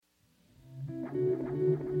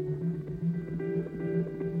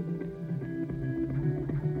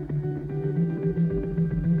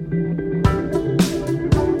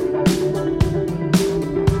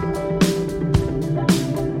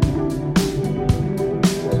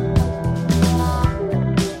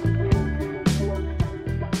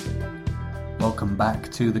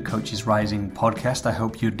to the Coaches Rising podcast. I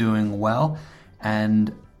hope you're doing well.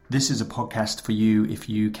 And this is a podcast for you if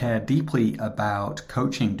you care deeply about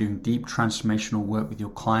coaching, doing deep transformational work with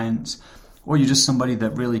your clients, or you're just somebody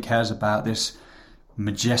that really cares about this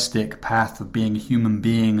majestic path of being a human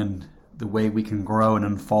being and the way we can grow and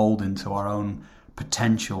unfold into our own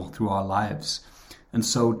potential through our lives. And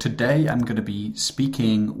so today I'm going to be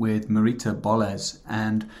speaking with Marita Bolles,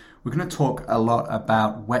 and we're going to talk a lot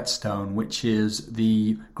about Whetstone, which is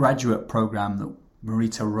the graduate program that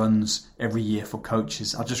Marita runs every year for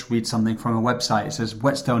coaches. I'll just read something from her website. It says,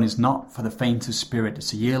 Whetstone is not for the faint of spirit.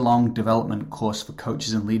 It's a year-long development course for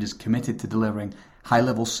coaches and leaders committed to delivering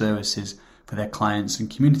high-level services for their clients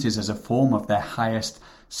and communities as a form of their highest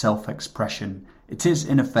self-expression. It is,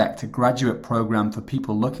 in effect, a graduate program for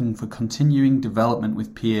people looking for continuing development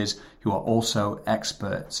with peers who are also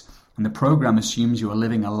experts. And the program assumes you are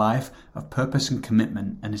living a life of purpose and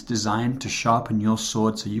commitment and is designed to sharpen your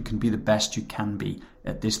sword so you can be the best you can be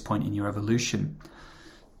at this point in your evolution.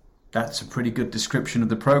 That's a pretty good description of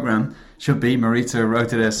the program. Should be. Marita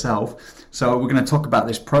wrote it herself. So we're going to talk about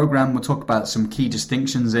this program. We'll talk about some key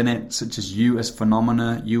distinctions in it, such as you as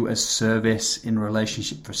phenomena, you as service in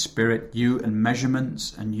relationship for spirit, you and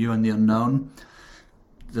measurements, and you and the unknown.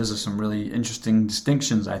 Those are some really interesting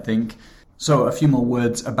distinctions, I think. So a few more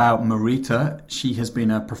words about Marita. She has been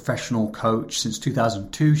a professional coach since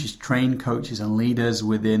 2002. She's trained coaches and leaders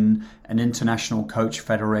within an International Coach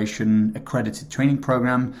Federation accredited training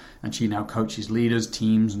program, and she now coaches leaders,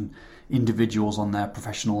 teams, and individuals on their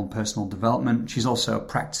professional and personal development. She's also a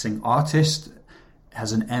practicing artist,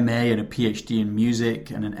 has an MA and a PhD in music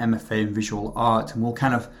and an MFA in visual art, and we'll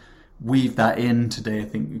kind of weave that in today. I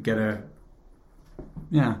think you get a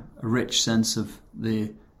rich sense of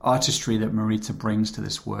the artistry that Marita brings to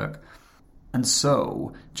this work. And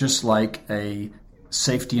so, just like a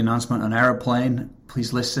safety announcement on an airplane,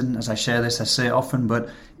 please listen as I share this. I say it often, but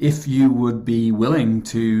if you would be willing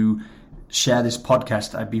to share this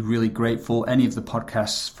podcast, I'd be really grateful. Any of the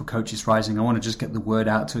podcasts for Coaches Rising, I want to just get the word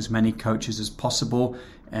out to as many coaches as possible.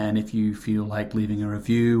 And if you feel like leaving a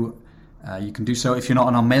review, you can do so. If you're not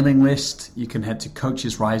on our mailing list, you can head to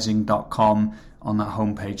coachesrising.com. On that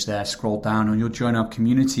homepage there, scroll down and you'll join our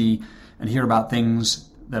community and hear about things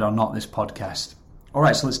that are not this podcast. All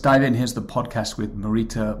right, so let's dive in. Here's the podcast with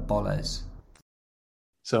Marita Bolles.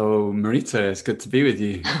 So Marita, it's good to be with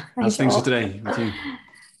you. How's things today with you?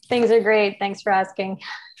 Things are great. Thanks for asking.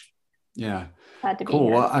 Yeah. Glad to be cool.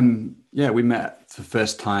 here. Well, we met the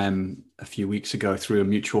first time a few weeks ago through a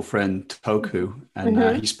mutual friend, Toku,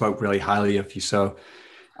 and he spoke really highly of you. So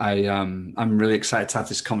I'm really excited to have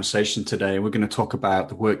this conversation today. We're going to talk about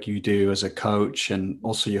the work you do as a coach, and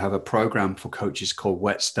also you have a program for coaches called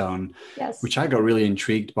Whetstone, yes, which I got really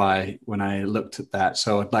intrigued by when I looked at that.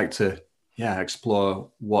 So I'd like to, explore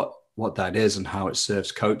what that is and how it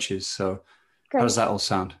serves coaches. So great. How does that all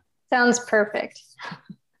sound? Sounds perfect.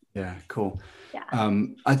 Yeah, cool. Yeah.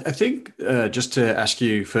 I think just to ask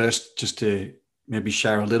you first, just to maybe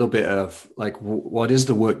share a little bit of like, what is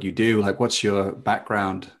the work you do? Like, what's your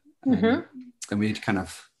background? And we need to kind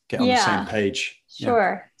of get on the same page.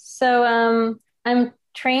 Sure. Yeah. So I'm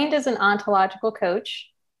trained as an ontological coach.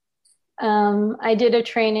 I did a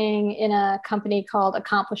training in a company called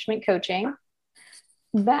Accomplishment Coaching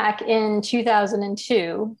back in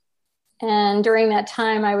 2002. And during that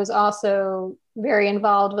time, I was also very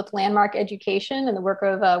involved with landmark education and the work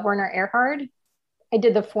of Werner Erhard. I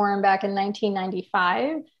did the forum back in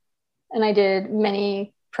 1995, and I did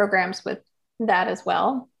many programs with that as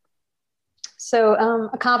well. So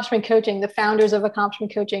Accomplishment Coaching, the founders of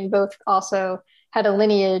Accomplishment Coaching both also had a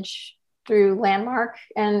lineage through Landmark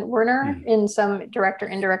and Werner in some direct or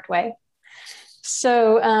indirect way.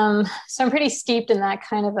 So I'm pretty steeped in that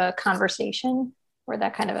kind of a conversation or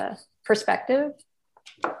that kind of a perspective.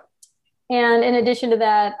 And in addition to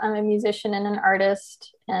that, I'm a musician and an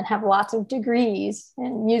artist and have lots of degrees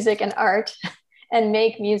in music and art and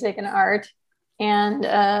make music and art, and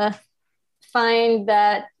find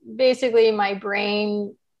that basically my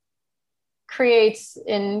brain creates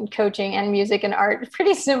in coaching and music and art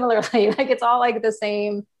pretty similarly. Like it's all like the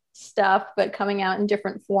same stuff, but coming out in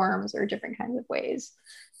different forms or different kinds of ways.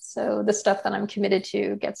 So the stuff that I'm committed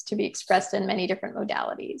to gets to be expressed in many different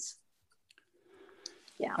modalities.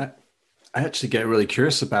 Yeah. I actually get really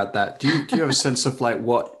curious about that. Do you have a sense of like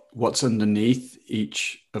what's underneath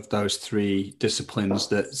each of those three disciplines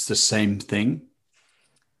that's the same thing?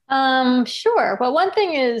 Sure. Well, one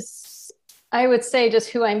thing is, I would say just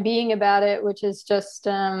who I'm being about it, which is just,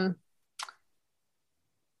 well,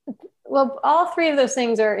 all three of those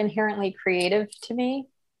things are inherently creative to me.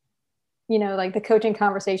 like the coaching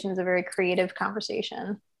conversation is a very creative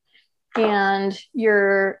conversation, and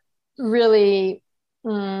you're really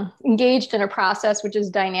engaged in a process which is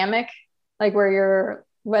dynamic, like where you're,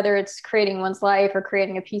 whether it's creating one's life or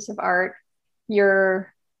creating a piece of art,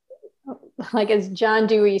 you're, like as John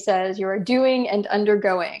Dewey says, you are doing and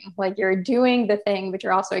undergoing. Like you're doing the thing, but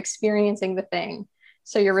you're also experiencing the thing.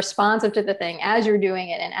 So you're responsive to the thing as you're doing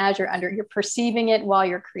it, and as you're perceiving it while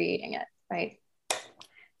you're creating it, right?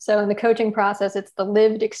 So in the coaching process, it's the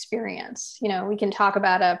lived experience. We can talk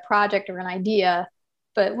about a project or an idea,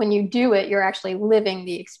 but when you do it, you're actually living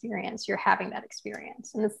the experience. You're having that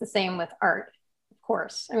experience. And it's the same with art, of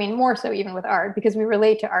course. I mean, more so even with art, because we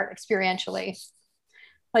relate to art experientially.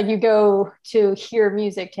 Like you go to hear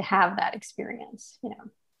music to have that experience,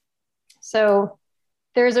 So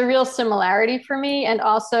there's a real similarity for me. And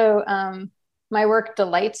also my work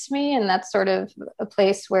delights me. And that's sort of a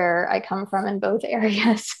place where I come from in both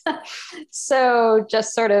areas. So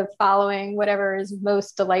just sort of following whatever is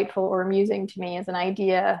most delightful or amusing to me as an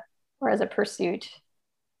idea or as a pursuit,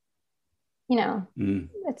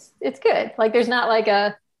 it's good. Like there's not like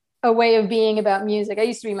a way of being about music. I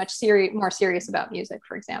used to be much more serious about music,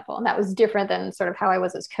 for example. And that was different than sort of how I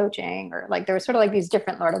was as coaching, or like there was sort of like these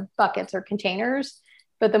different sort of buckets or containers.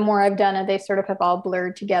 But the more I've done it, they sort of have all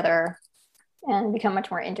blurred together and become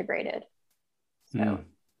much more integrated. So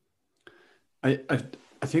I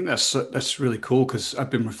think that's really cool, because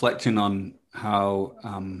I've been reflecting on how,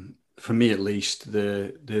 for me at least,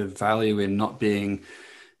 the value in not being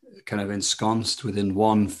kind of ensconced within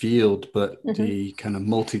one field, but the kind of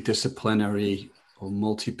multidisciplinary or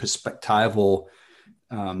multi-perspectival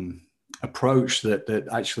approach that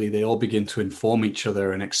actually they all begin to inform each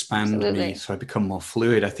other and expand me, so I become more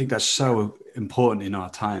fluid. I think that's so important in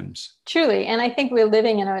our times. Truly. And I think we're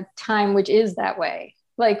living in a time which is that way.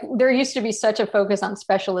 Like there used to be such a focus on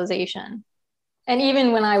specialization. And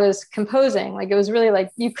even when I was composing, like it was really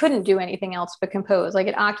like you couldn't do anything else but compose. Like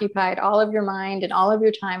it occupied all of your mind and all of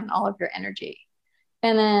your time and all of your energy.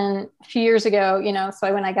 And then a few years ago,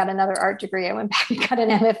 so when I got another art degree, I went back and got an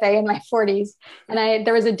MFA in my 40s. And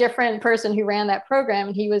there was a different person who ran that program,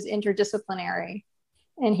 and he was interdisciplinary.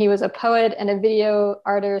 And he was a poet and a video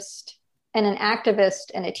artist and an activist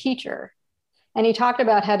and a teacher. And he talked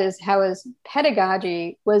about how his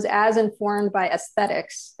pedagogy was as informed by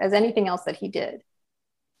aesthetics as anything else that he did.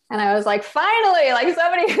 And I was like, finally, like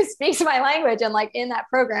somebody who speaks my language. And like in that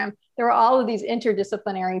program, there were all of these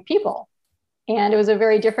interdisciplinary people. And it was a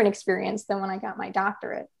very different experience than when I got my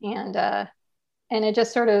doctorate. And it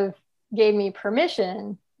just sort of gave me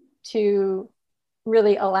permission to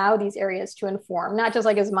really allow these areas to inform, not just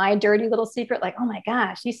like as my dirty little secret, like, oh my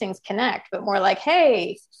gosh, these things connect, but more like,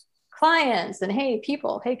 hey, clients, and hey,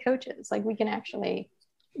 people, hey, coaches, like we can actually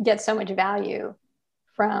get so much value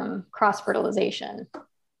from cross-fertilization.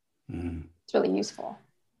 It's really useful.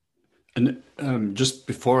 And just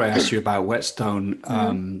before I ask you about Whetstone,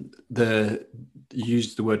 you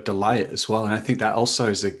used the word delight as well. And I think that also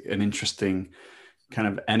is an interesting kind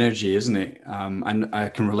of energy, isn't it? And I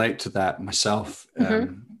can relate to that myself.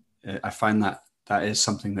 I find that is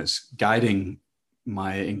something that's guiding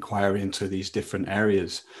my inquiry into these different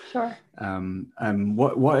areas. Sure.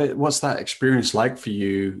 What's that experience like for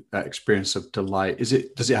you, that experience of delight? Does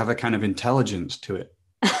it have a kind of intelligence to it?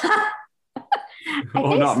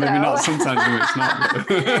 Or not, so. Maybe not sometimes when it's not.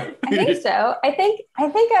 I think so. I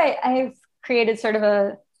think I've created sort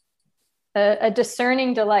of a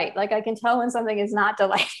discerning delight. Like I can tell when something is not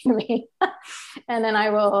delighting me, and then I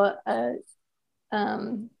will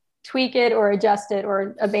tweak it or adjust it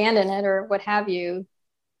or abandon it or what have you,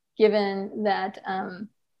 given that,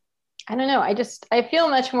 I don't know, I feel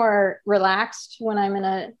much more relaxed when I'm in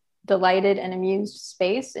a delighted and amused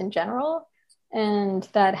space in general. And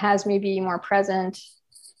that has me be more present.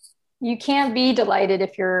 You can't be delighted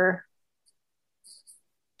if you're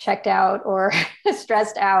checked out or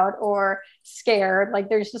stressed out or scared. Like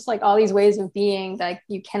there's just like all these ways of being that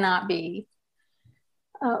you cannot be,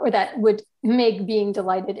 or that would make being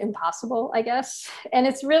delighted impossible, I guess. And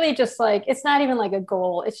it's really just like, it's not even like a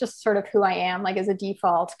goal. It's just sort of who I am, like as a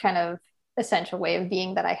default kind of essential way of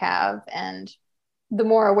being that I have. And the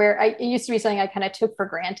more aware, it used to be something I kind of took for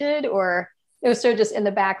granted, or it was sort of just in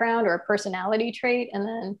the background or a personality trait. And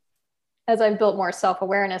then as I've built more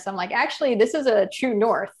self-awareness, I'm like, actually, this is a true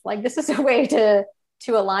north. Like this is a way to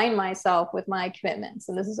align myself with my commitments.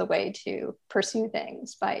 And this is a way to pursue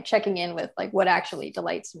things by checking in with like what actually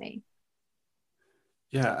delights me.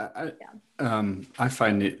 Yeah. I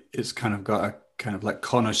find it's kind of got a kind of like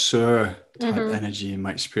connoisseur type energy in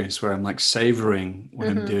my experience, where I'm like savoring what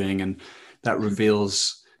I'm doing, and that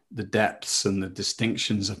reveals the depths and the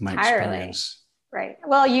distinctions of my entirely. experience. Right.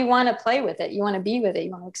 Well, you want to play with it. You want to be with it.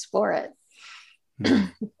 You want to explore it.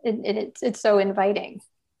 It's so inviting.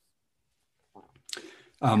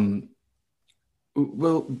 Well,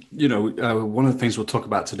 one of the things we'll talk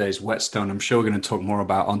about today is whetstone. I'm sure we're going to talk more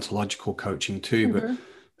about ontological coaching too,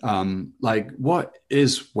 but what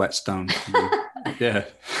is whetstone? Yeah.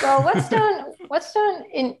 Well, whetstone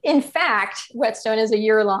in fact, whetstone is a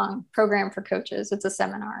year-long program for coaches. It's a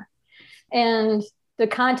seminar. And the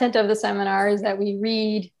content of the seminar is that we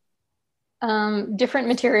read different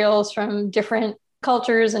materials from different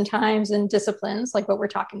cultures and times and disciplines, like what we're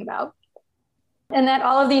talking about. And that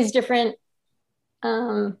all of these different,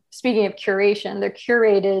 speaking of curation, they're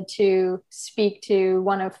curated to speak to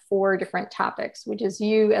one of 4 different topics, which is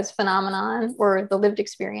you as phenomenon or the lived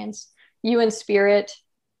experience, you in spirit,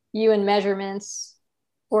 you in measurements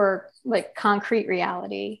or like concrete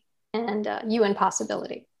reality, and you in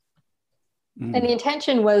possibility. And the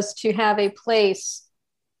intention was to have a place.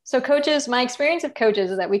 So coaches, my experience of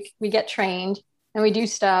coaches is that we get trained and we do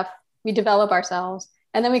stuff, we develop ourselves,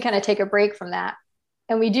 and then we kind of take a break from that.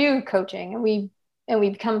 And we do coaching and we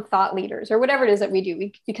become thought leaders or whatever it is that we do.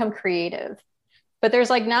 We become creative. But there's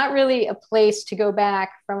like not really a place to go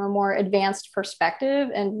back from a more advanced perspective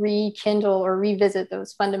and rekindle or revisit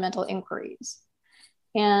those fundamental inquiries.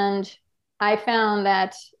 And I found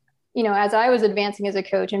that, as I was advancing as a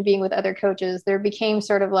coach and being with other coaches, there became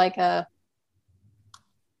sort of like an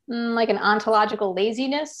ontological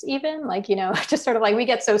laziness, even just sort of like we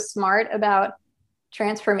get so smart about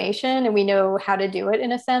transformation and we know how to do it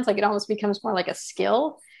in a sense, like it almost becomes more like a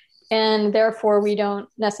skill. And therefore we don't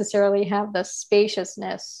necessarily have the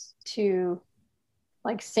spaciousness to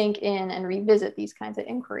like sink in and revisit these kinds of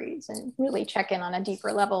inquiries and really check in on a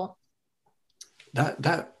deeper level.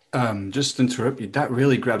 That just to interrupt you, that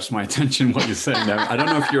really grabs my attention, what you're saying now. I don't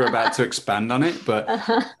know if you're about to expand on it, but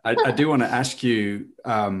I do want to ask you,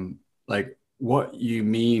 what you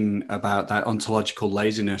mean about that ontological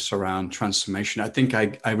laziness around transformation. I think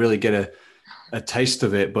I really get a taste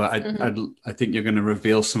of it, but I think you're going to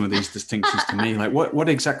reveal some of these distinctions to me. Like what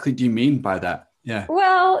exactly do you mean by that? Yeah.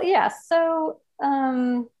 Well, yeah. So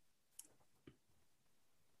I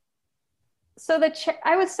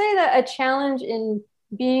would say that a challenge in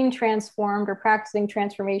being transformed or practicing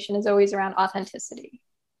transformation is always around authenticity,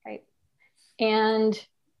 right? And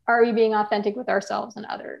are we being authentic with ourselves and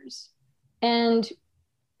others? And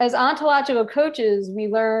as ontological coaches, we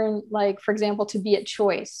learn, like, for example, to be at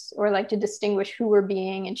choice or like to distinguish who we're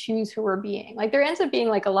being and choose who we're being. Like there ends up being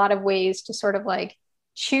like a lot of ways to sort of like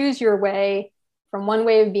choose your way from one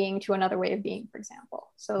way of being to another way of being, for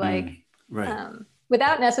example. So like,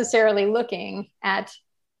 without necessarily looking at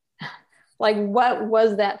like, what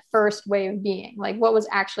was that first way of being? Like what was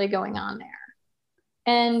actually going on there?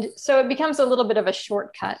 And so it becomes a little bit of a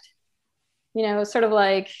shortcut, sort of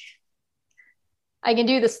like, I can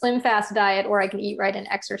do the slim fast diet or I can eat right and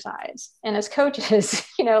exercise. And as coaches,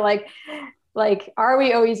 like, are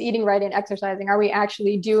we always eating right and exercising? Are we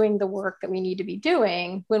actually doing the work that we need to be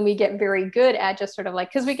doing when we get very good at just sort of like,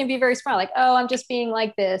 because we can be very smart, like, oh, I'm just being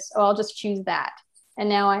like this. Oh, I'll just choose that. And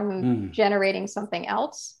now I'm generating something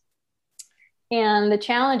else. And the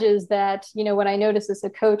challenge is that, what I noticed as a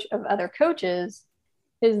coach of other coaches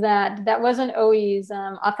is that wasn't always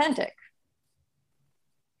authentic.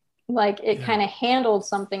 Like it kind of handled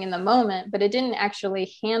something in the moment, but it didn't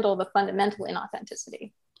actually handle the fundamental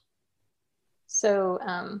inauthenticity. So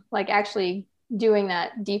like actually doing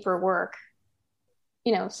that deeper work,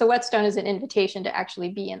 so whetstone is an invitation to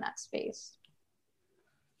actually be in that space.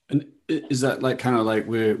 And is that like kind of like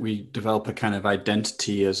we develop a kind of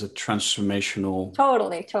identity as a transformational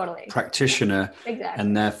totally practitioner? Exactly.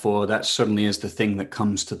 And therefore that suddenly is the thing that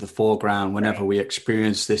comes to the foreground whenever we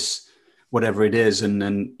experience this, whatever it is. And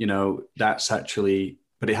then, that's actually,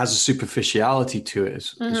 but it has a superficiality to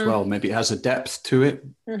it as well. Maybe it has a depth to it,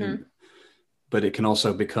 but it can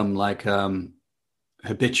also become like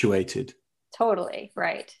habituated. Totally.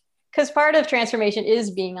 Right. Because part of transformation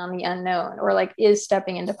is being on the unknown or like is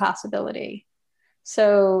stepping into possibility.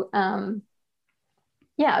 So,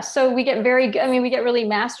 so we get very good. I mean, we get really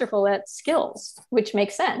masterful at skills, which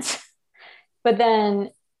makes sense. But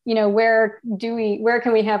then, where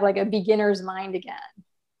can we have like a beginner's mind again?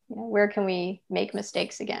 Where can we make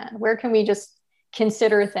mistakes again? Where can we just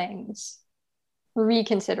consider things,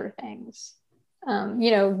 reconsider things?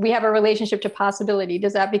 We have a relationship to possibility.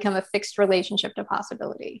 Does that become a fixed relationship to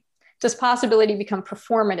possibility? Does possibility become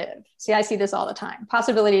performative? See, I see this all the time.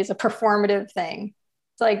 Possibility is a performative thing.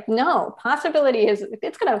 It's like, no, possibility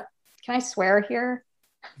can I swear here?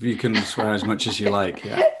 You can swear as much as you like.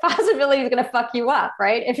 Yeah. Possibility is going to fuck you up,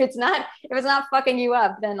 right? If it's not fucking you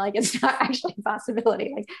up, then like it's not actually a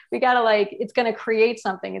possibility. Like we gotta like it's going to create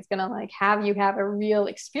something. It's going to like have you have a real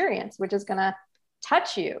experience, which is going to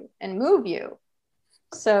touch you and move you.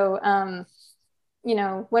 So,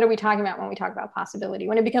 what are we talking about when we talk about possibility?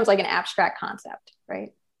 When it becomes like an abstract concept,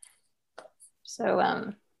 right?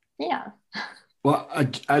 So, yeah. Well,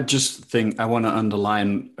 I just think I want to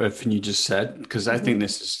underline everything you just said, because I think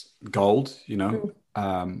this is gold,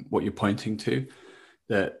 what you're pointing to,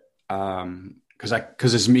 that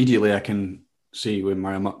because immediately I can see with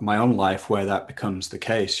my own life where that becomes the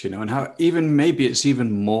case, and how even maybe it's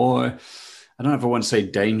even more, I don't know if I want to say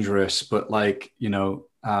dangerous, but like, I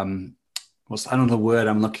don't know the word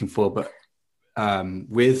I'm looking for, but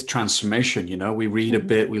with transformation, we read a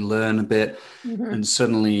bit, we learn a bit, and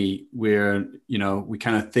suddenly we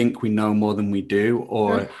kind of think we know more than we do,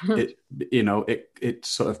 or it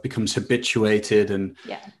sort of becomes habituated, and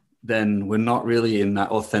then we're not really in that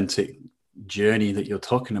authentic journey that you're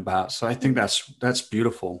talking about. So I think that's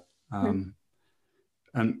beautiful. And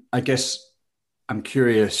I guess I'm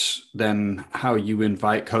curious then how you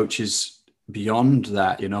invite coaches beyond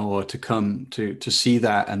that, or to come to see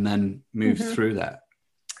that and then move through that.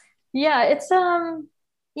 Yeah, it's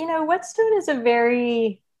Whetstone is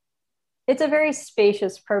it's a very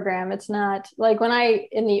spacious program. It's not like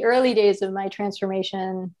in the early days of my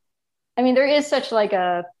transformation, I mean, there is such like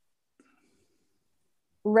a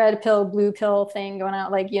red pill, blue pill thing going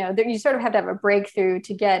on. Like, you sort of have to have a breakthrough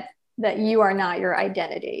to get that you are not your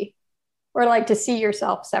identity, or like to see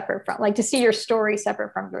yourself separate from, like to see your story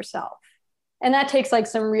separate from yourself. And that takes like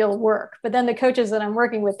some real work. But then the coaches that I'm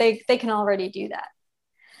working with, they can already do that.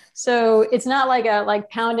 So it's not like a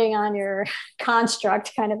pounding on your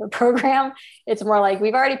construct kind of a program. It's more like,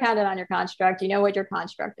 we've already pounded on your construct. You know what your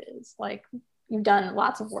construct is. Like, you've done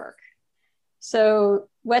lots of work. So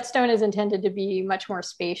Whetstone is intended to be much more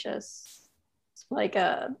spacious. Like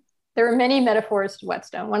there are many metaphors to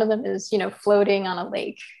Whetstone. One of them is, floating on a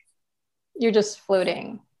lake. You're just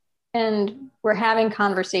floating. And we're having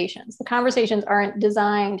conversations. The conversations aren't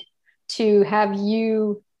designed to have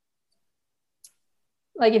you,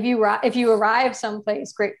 like, if you arrive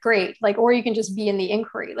someplace, great. Like, or you can just be in the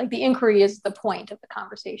inquiry. Like, the inquiry is the point of the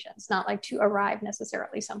conversation. It's not like to arrive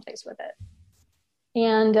necessarily someplace with it.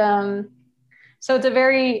 And so it's a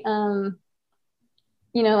very,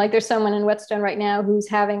 like there's someone in Whetstone right now who's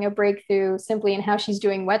having a breakthrough simply in how she's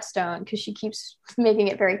doing Whetstone, because she keeps making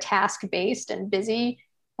it very task-based and busy.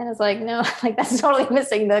 And it's like, no, like that's totally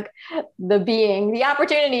missing the being. The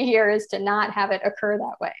opportunity here is to not have it occur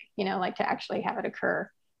that way, like to actually have it occur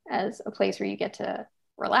as a place where you get to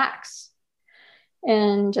relax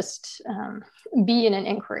and just be in an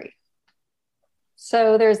inquiry.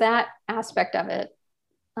 So there's that aspect of it.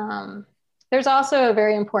 There's also a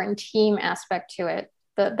very important team aspect to it,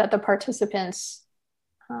 that the participants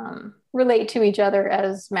relate to each other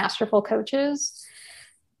as masterful coaches,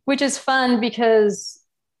 which is fun because,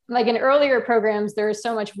 like in earlier programs, there is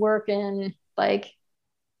so much work in like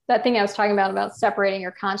that thing I was talking about separating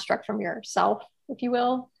your construct from yourself, if you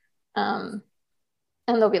will. And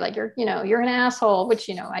they'll be like, you're an asshole, which,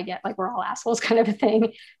 I get, like, we're all assholes kind of a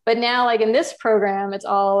thing. But now, like in this program, it's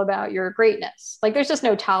all about your greatness. Like, there's just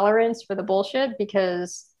no tolerance for the bullshit,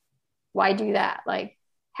 because why do that? Like,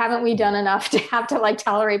 haven't we done enough to have to like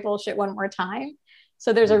tolerate bullshit one more time?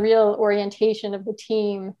 So there's a real orientation of the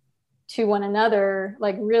team to one another,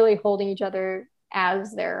 like really holding each other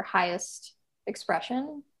as their highest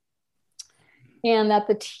expression. And that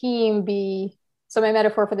the team so my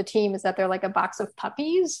metaphor for the team is that they're like a box of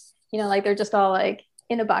puppies, like they're just all like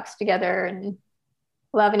in a box together and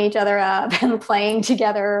loving each other up and playing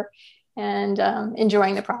together and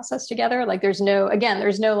enjoying the process together. Like there's no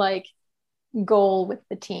like goal with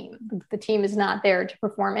the team. The team is not there to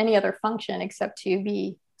perform any other function except to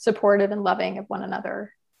be supportive and loving of one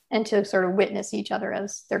another and to sort of witness each other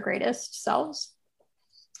as their greatest selves.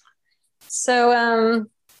 So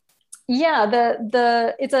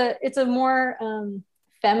it's a more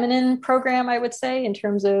feminine program, I would say, in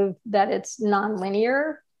terms of that it's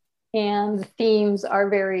nonlinear and the themes are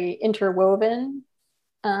very interwoven.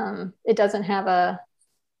 It doesn't have a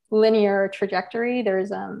linear trajectory.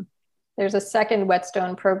 There's a second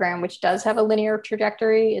Whetstone program which does have a linear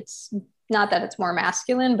trajectory. It's not that it's more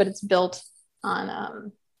masculine, but it's built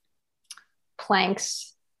on planks.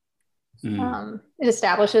 It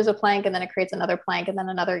establishes a plank and then it creates another plank and then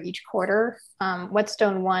another each quarter.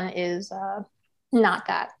 Whetstone 1 is not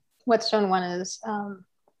that. Whetstone 1 is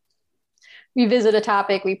we visit a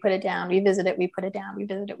topic, we put it down, we visit it, we put it down, we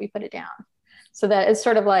visit it, we put it down. So that it's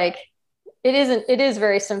sort of like it is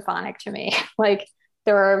very symphonic to me. Like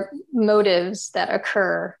there are motives that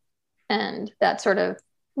occur and that sort of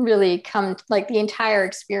really come, like the entire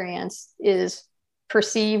experience is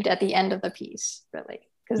perceived at the end of the piece, really,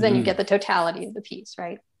 because then you get the totality of the piece,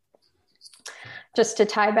 right? Just to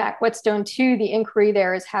tie back Whetstone 2, the inquiry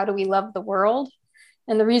there is how do we love the world?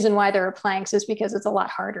 And the reason why there are planks is because it's a lot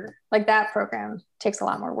harder. Like that program takes a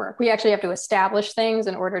lot more work. We actually have to establish things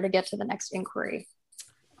in order to get to the next inquiry.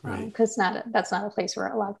 Right. Because that's not a place where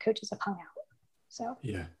a lot of coaches have hung out. So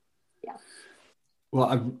yeah. Yeah. Well,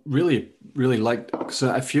 I really, really liked, because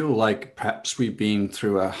I feel like perhaps we've been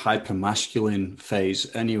through a hyper-masculine phase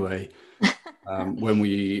anyway, when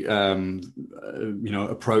we,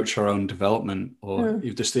 approach our own development or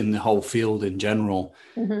just in the whole field in general.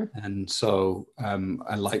 And so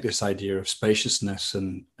I like this idea of spaciousness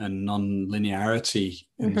and non-linearity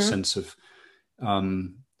in the sense of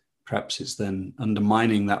perhaps it's then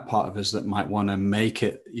undermining that part of us that might want to make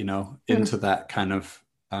it, into that kind of,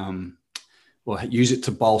 use it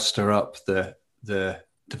to bolster up the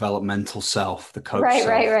developmental self, the coach self.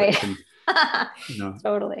 Right. Can,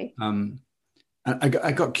 totally. I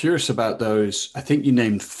got curious about those. I think you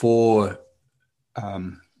named 4,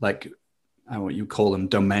 what you call them,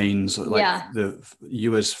 domains, like the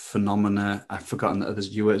U as phenomena. I've forgotten that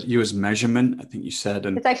there's U as measurement, I think you said,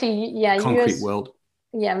 and it's actually, concrete world.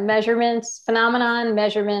 Yeah, measurements, phenomenon,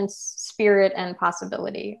 measurements, spirit, and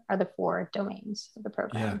possibility are the 4 domains of the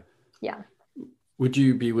program. Yeah. Would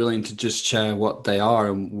you be willing to just share what they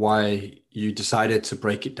are and why you decided to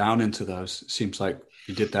break it down into those? It seems like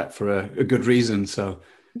you did that for a good reason. So,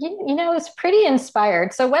 it's pretty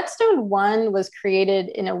inspired. So Whetstone 1 was created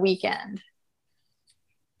in a weekend.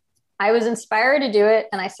 I was inspired to do it,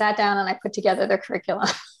 and I sat down and I put together the curriculum.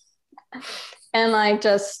 And I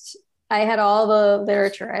had all the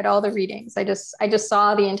literature, I had all the readings. I just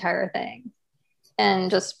saw the entire thing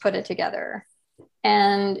and just put it together.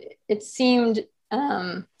 And it seemed,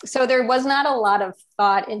 so there was not a lot of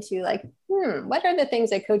thought into like, what are the things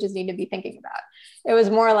that coaches need to be thinking about? It was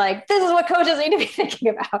more like, this is what coaches need to be thinking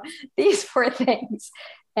about, these 4 things.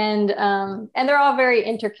 And they're all very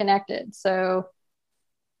interconnected. So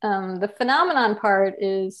the phenomenon part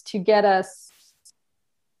is to get us.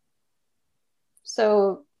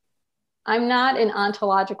 So I'm not an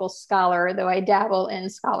ontological scholar, though I dabble in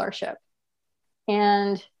scholarship.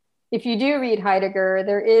 And if you do read Heidegger,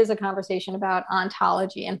 there is a conversation about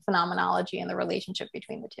ontology and phenomenology and the relationship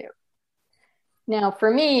between the two. Now,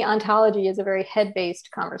 for me, ontology is a very head-based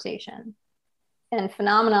conversation, and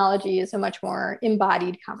phenomenology is a much more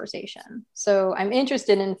embodied conversation. So I'm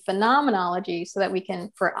interested in phenomenology so that we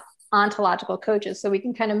can, for ontological coaches, so we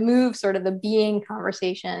can kind of move sort of the being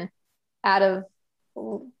conversation out of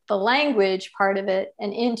the language part of it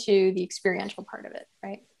and into the experiential part of it,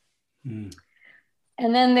 right?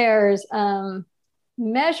 And then there's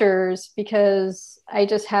measures, because I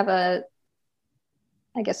just have a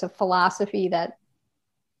philosophy that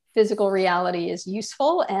physical reality is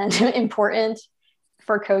useful and important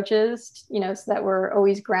for coaches, so that we're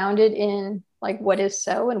always grounded in like what is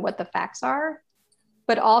so and what the facts are,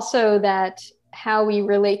 but also that how we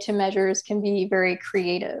relate to measures can be very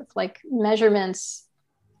creative. Like measurements,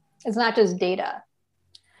 it's not just data.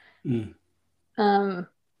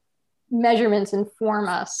 Measurements inform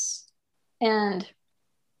us, and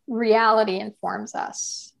reality informs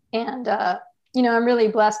us. And, I'm really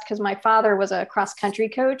blessed because my father was a cross-country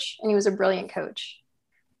coach, and he was a brilliant coach.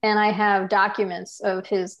 And I have documents of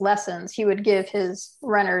his lessons. He would give his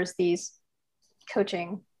runners these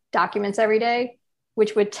coaching documents every day,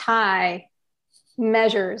 which would tie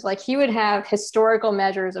measures. Like he would have historical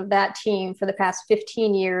measures of that team for the past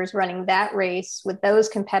 15 years running that race with those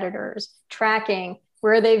competitors, tracking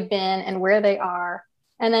where they've been and where they are,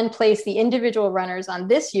 and then place the individual runners on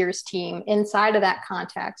this year's team inside of that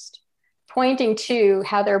context, pointing to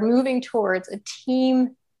how they're moving towards a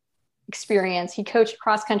team experience. He coached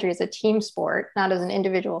cross country as a team sport, not as an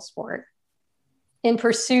individual sport, in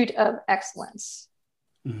pursuit of excellence.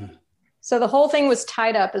 So the whole thing was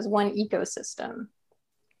tied up as one ecosystem.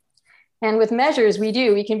 And with measures,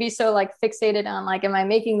 we can be so like fixated on like, am I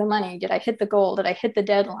making the money? Did I hit the goal? Did I hit the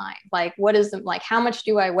deadline? Like, how much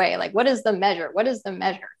do I weigh? Like, what is the measure? What is the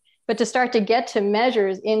measure? But to start to get to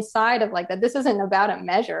measures inside of like that, this isn't about a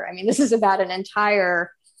measure. I mean, this is about an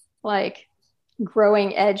entire like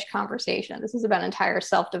growing edge conversation. This is about an entire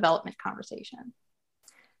self-development conversation.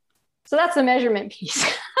 So that's the measurement piece.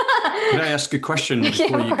 Could I ask a question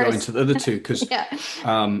before you go into the other two? Because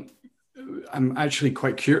I'm actually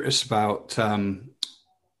quite curious about,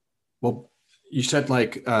 you said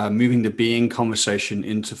like moving the being conversation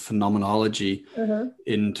into phenomenology,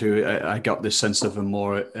 into I got this sense of a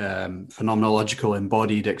more phenomenological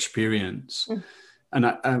embodied experience. And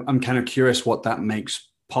I'm kind of curious what that makes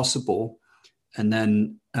possible. And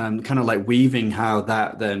then kind of like weaving how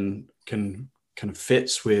that then can kind of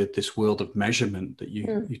fits with this world of measurement that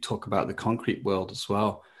you talk about, the concrete world as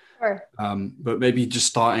well. Sure. But maybe just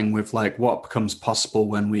starting with like what becomes possible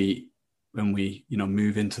when we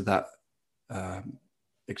move into that that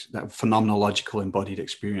phenomenological embodied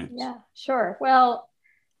experience. Yeah, sure. Well,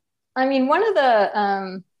 I mean, one of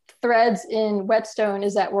the threads in Whetstone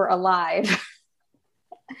is that we're alive.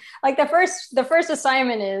 Like the first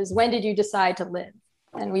assignment is, when did you decide to live?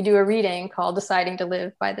 And we do a reading called Deciding to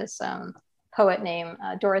Live by this poet named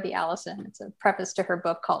Dorothy Allison. It's a preface to her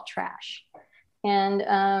book called Trash.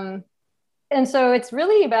 And so it's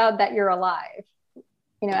really about that you're alive.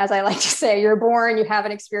 As I like to say, you're born, you have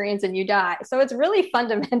an experience, and you die. So it's really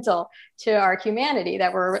fundamental to our humanity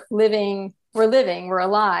that we're living, we're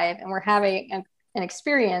alive, and we're having an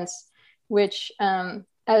experience, which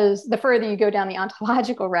as the further you go down the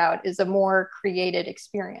ontological route is a more created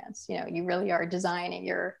experience. You really are designing,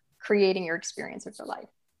 you're creating your experience of your life.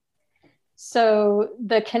 So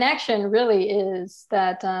the connection really is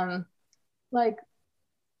that,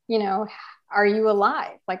 are you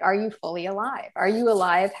alive? Like, are you fully alive? Are you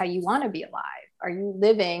alive how you want to be alive? Are you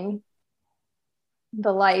living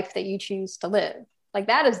the life that you choose to live? Like,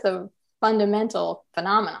 that is the fundamental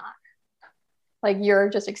phenomenon. Like, your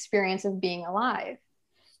just experience of being alive.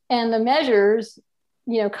 And the measures,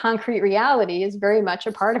 concrete reality is very much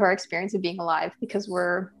a part of our experience of being alive, because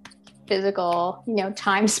we're physical,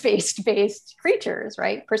 time-spaced based creatures,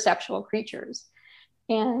 right? Perceptual creatures.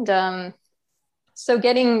 And so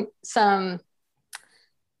getting some,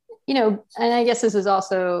 and I guess this is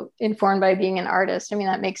also informed by being an artist. I mean,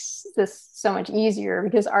 that makes this so much easier,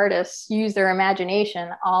 because artists use their imagination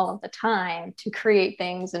all of the time to create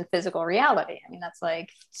things in physical reality. I mean, that's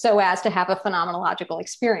like, so as to have a phenomenological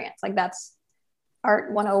experience. Like, that's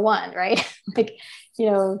art 101, right? Like,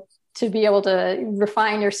 to be able to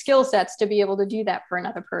refine your skill sets to be able to do that for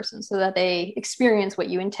another person, so that they experience what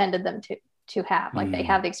you intended them to have. Like, they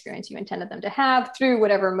have the experience you intended them to have through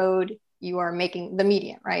whatever mode you are making the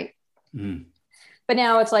medium, right? But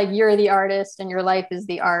now it's like, you're the artist and your life is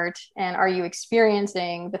the art. And are you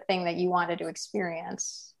experiencing the thing that you wanted to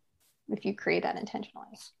experience if you create that intentionally?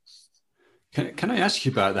 Can I ask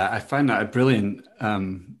you about that? I find that a brilliant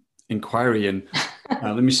inquiry, and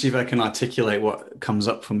let me see if I can articulate what comes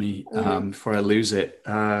up for me before I lose it.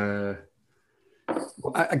 I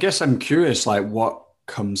guess I'm curious, like, what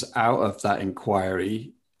comes out of that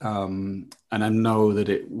inquiry. And I know that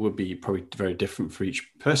it would be probably very different for each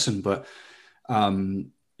person, but,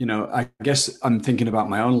 I guess I'm thinking about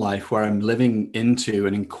my own life, where I'm living into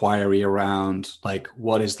an inquiry around, like,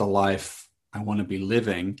 what is the life I want to be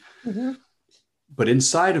living? But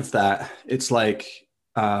inside of that, it's like,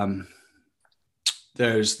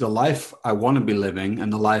 there's the life I want to be living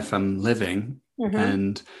and the life I'm living.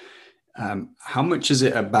 And how much is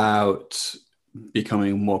it about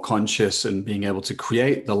becoming more conscious and being able to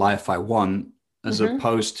create the life I want, as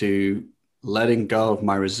opposed to letting go of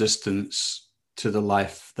my resistance to the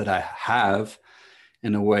life that I have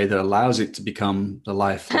in a way that allows it to become the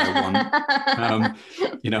life that I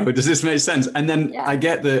want? Does this make sense? And then I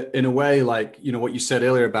get that, in a way, like, what you said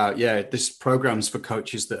earlier about, this program's for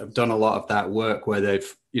coaches that have done a lot of that work, where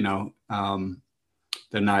they've, they're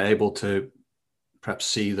now able to perhaps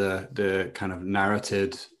see the kind of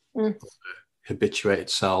narrated, habituated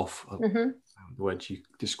self, the way you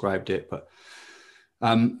described it. But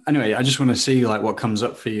anyway, I just want to see, like, what comes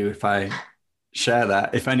up for you if I share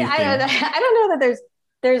that, if anything. I don't know that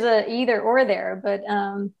there's a either or there, but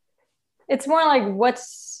it's more like,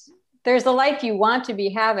 there's the life you want to be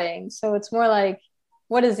having. So it's more like,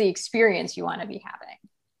 what is the experience you want to be having?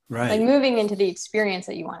 Right. Like, moving into the experience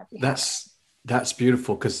that you want to be having. That's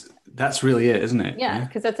beautiful, because that's really it, isn't it? Yeah,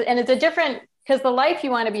 because because the life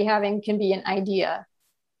you want to be having can be an idea.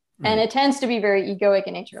 And it tends to be very egoic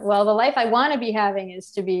in nature. Well, the life I want to be having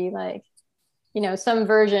is to be like, some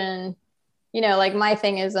version, like, my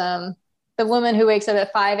thing is the woman who wakes up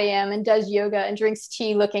at 5 a.m. and does yoga and drinks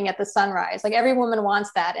tea looking at the sunrise. Like, every woman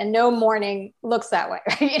wants that, and no morning looks that way.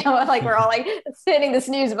 Right? Like, we're all like hitting the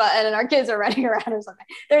snooze button and our kids are running around or something.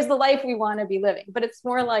 There's the life we want to be living, but it's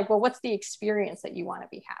more like, well, what's the experience that you want to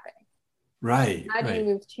be having? Right. How do you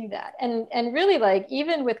move to that? And really, like,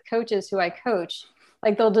 even with coaches who I coach,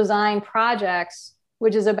 like, they'll design projects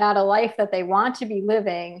which is about a life that they want to be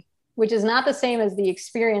living, which is not the same as the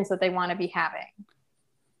experience that they want to be having.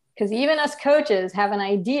 Because even us coaches have an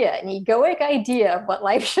idea, an egoic idea of what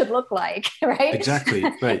life should look like, right? Exactly.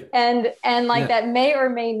 Right. And like that may or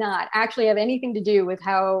may not actually have anything to do with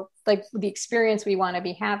how, like, the experience we want to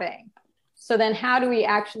be having. So then how do we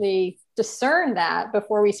actually discern that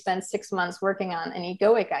before we spend 6 months working on an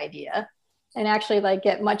egoic idea, and actually like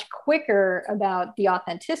get much quicker about the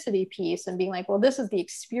authenticity piece and being like, well, this is the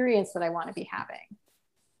experience that I want to be having.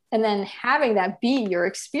 And then having that be your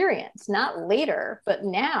experience, not later, but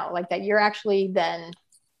now, like that you're actually then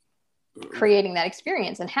creating that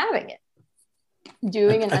experience and having it,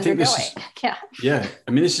 doing and undergoing. Yeah.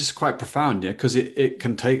 I mean, this is quite profound, yeah, because it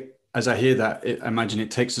can take, as I hear that, I imagine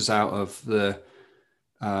it takes us out of the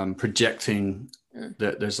projecting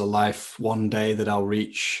that there's a life one day that I'll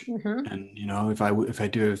reach, and you know, if I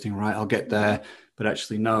do everything right, I'll get there. But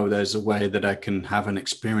actually, no, there's a way that I can have an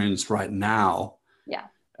experience right now. Yeah.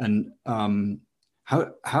 And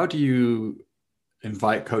how do you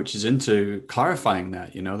invite coaches into clarifying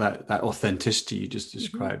that, you know, that authenticity you just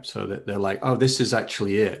described, so that they're like, oh, this is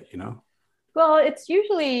actually it, you know? Well, it's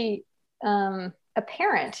usually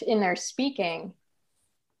apparent in their speaking.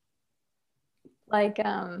 Like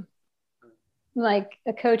a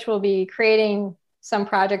coach will be creating some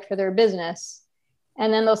project for their business,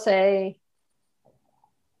 and then they'll say,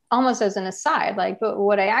 almost as an aside, like, but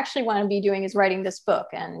what I actually want to be doing is writing this book.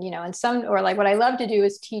 And, you know, and some, or like, what I love to do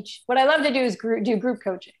is teach, what I love to do is do group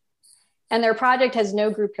coaching. And their project has no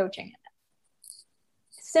group coaching in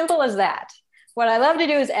it. Simple as that. What I love to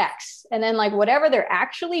do is X. And then like whatever they're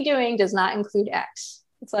actually doing does not include X.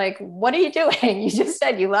 It's like, what are you doing? You just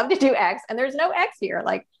said you love to do X, and there's no X here.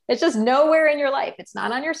 Like, it's just nowhere in your life. It's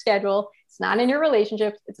not on your schedule. It's not in your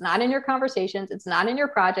relationships. It's not in your conversations. It's not in your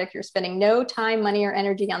project. You're spending no time, money, or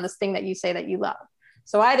energy on this thing that you say that you love.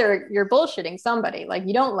 So either you're bullshitting somebody, like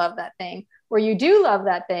you don't love that thing, or you do love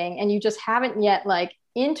that thing and you just haven't yet like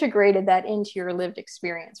integrated that into your lived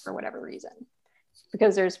experience for whatever reason,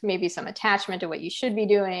 because there's maybe some attachment to what you should be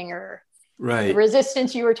doing, or the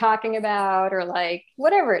resistance you were talking about, or like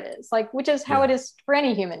whatever it is, like, which is how it is for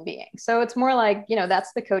any human being. So it's more like, you know,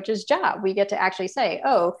 that's the coach's job. We get to actually say,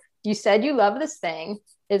 oh, you said you love this thing,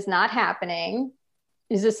 it's not happening.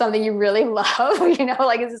 Is this something you really love? You know,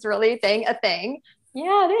 like, is this really a thing?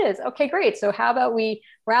 Yeah, it is. Okay, great. So how about we,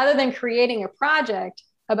 rather than creating a project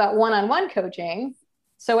about one-on-one coaching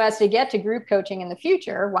so as to get to group coaching in the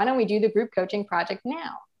future, why don't we do the group coaching project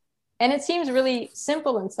now? And it seems really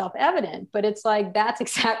simple and self-evident, but it's like, that's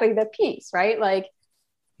exactly the piece, right? Like,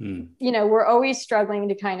 you know, we're always struggling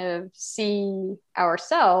to kind of see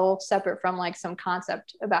ourselves separate from like some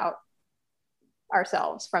concept about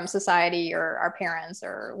ourselves from society or our parents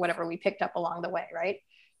or whatever we picked up along the way, right?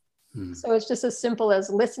 So it's just as simple as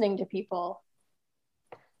listening to people,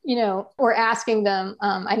 you know, or asking them.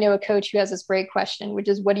 I know a coach who has this great question, which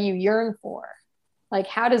is, what do you yearn for? Like,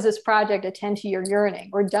 how does this project attend to your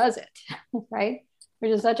yearning, or does it? Right?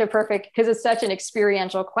 Which is such a perfect, because it's such an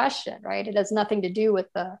experiential question, right? It has nothing to do with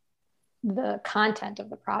the content of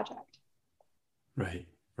the project. Right.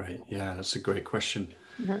 Yeah, that's a great question.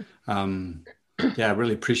 Yeah, I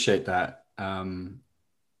really appreciate that.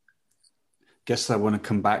 Guess I want to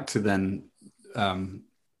come back to then, well,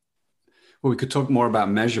 we could talk more about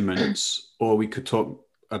measurements, or we could talk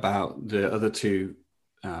about the other two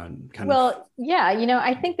yeah, you know,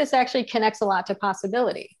 I think this actually connects a lot to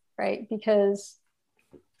possibility, right? Because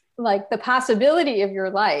like the possibility of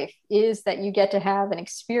your life is that you get to have an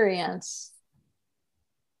experience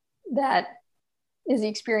that is the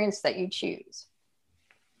experience that you choose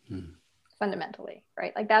fundamentally,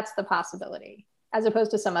 right? Like, that's the possibility, as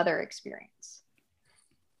opposed to some other experience.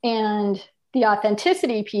 And the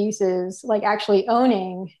authenticity piece is like actually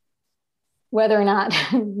owning whether or not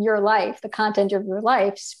your life, the content of your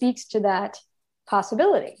life, speaks to that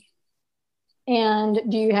possibility. And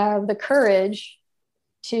do you have the courage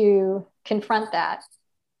to confront that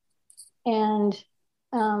and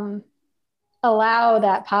allow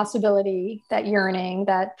that possibility, that yearning,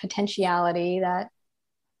 that potentiality, that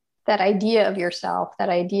idea of yourself, that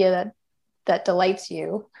idea that delights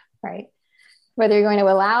you, right? Whether you're going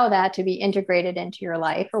to allow that to be integrated into your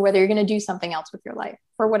life, or whether you're going to do something else with your life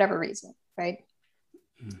for whatever reason, right?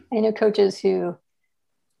 I know coaches who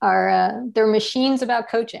are, they're machines about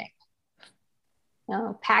coaching. You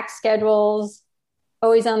know, packed schedules,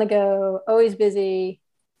 always on the go, always busy,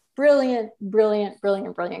 brilliant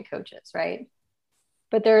coaches, right?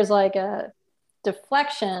 But there's like a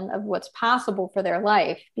deflection of what's possible for their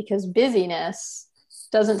life, because busyness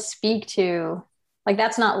doesn't speak to, like,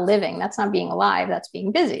 that's not living, that's not being alive, that's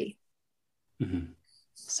being busy.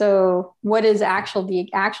 So what is the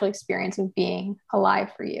actual experience of being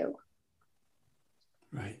alive for you?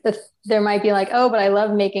 Right. There might be like, oh, but I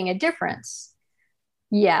love making a difference.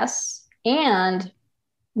 Yes. And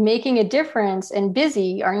making a difference and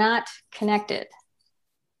busy are not connected.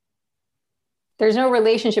 There's no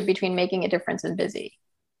relationship between making a difference and busy.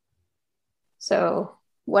 So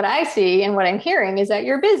what I see and what I'm hearing is that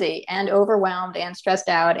you're busy and overwhelmed and stressed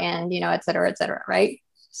out and, et cetera, right?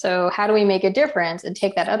 So how do we make a difference and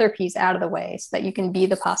take that other piece out of the way so that you can be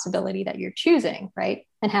the possibility that you're choosing, right?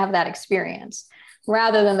 And have that experience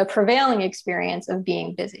rather than the prevailing experience of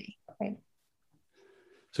being busy, right?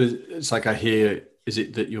 So it's like I hear, is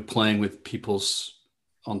it that you're playing with people's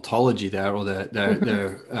ontology there, or their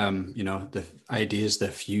the ideas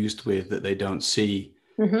they're fused with that they don't see,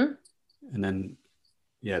 and then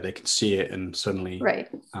they can see it, and suddenly right.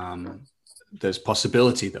 There's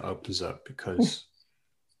possibility that opens up because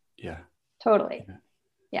totally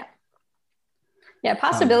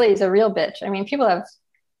possibility is a real bitch. I mean, people have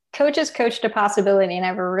coaches coach to possibility and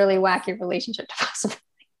have a really wacky relationship to possibility.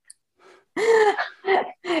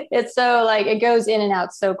 It's so like it goes in and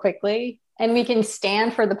out so quickly, and we can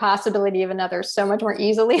stand for the possibility of another so much more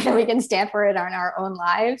easily than we can stand for it on our own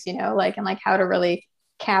lives, and how to really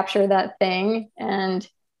capture that thing and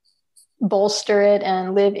bolster it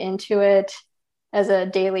and live into it as a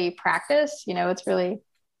daily practice. It's really,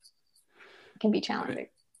 it can be challenging.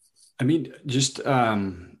 I mean, just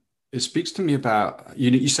it speaks to me about,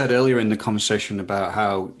 you said earlier in the conversation about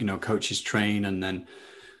how, coaches train, and then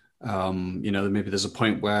maybe there's a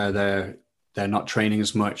point where they're not training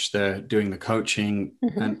as much, they're doing the coaching.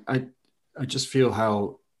 And I just feel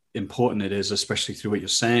how important it is, especially through what you're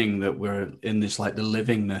saying, that we're in this, like, the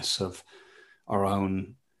livingness of our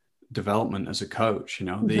own development as a coach,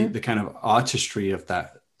 the kind of artistry of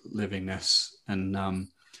that livingness. And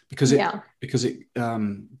because it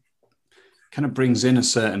kind of brings in a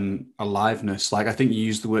certain aliveness. Like, I think you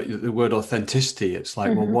used the word authenticity. It's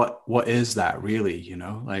like, well, what is that really?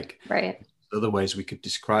 Right. Other ways we could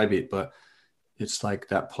describe it, but it's like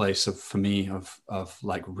that place for me of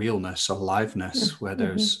like realness, aliveness, where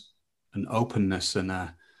there's an openness and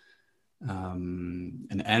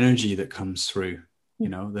an energy that comes through,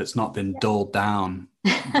 that's not been dulled down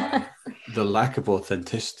by the lack of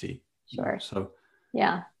authenticity. Sure. So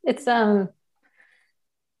it's the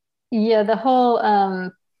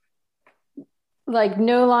whole like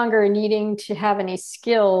no longer needing to have any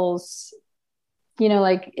skills,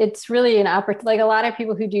 like it's really an opportunity. Like a lot of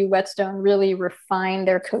people who do Whetstone really refine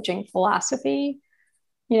their coaching philosophy.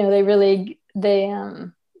 They really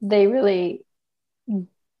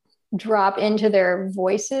drop into their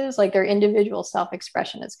voices, like their individual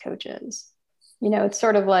self-expression as coaches. It's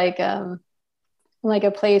sort of like a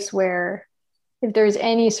place where if there's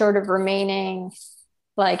any sort of remaining,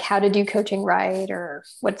 like how to do coaching right, or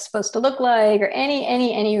what it's supposed to look like, or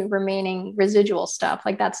any remaining residual stuff,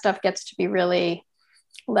 like that stuff gets to be really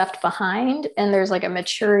left behind. And there's like a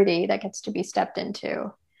maturity that gets to be stepped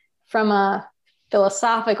into from a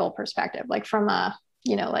philosophical perspective, like from a,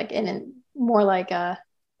 like in more like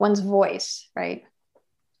one's voice, right?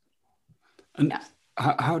 And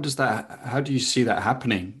how do you see that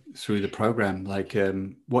happening through the program? Like,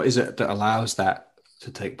 what is it that allows that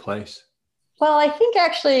to take place? Well, I think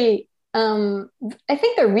actually, I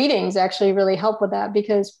think the readings actually really help with that,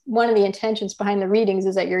 because one of the intentions behind the readings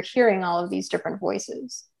is that you're hearing all of these different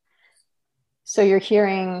voices. So you're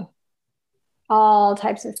hearing all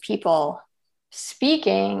types of people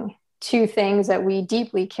speaking to things that we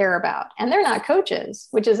deeply care about. And they're not coaches,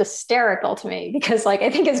 which is hysterical to me, because like, I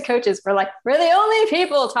think as coaches, we're the only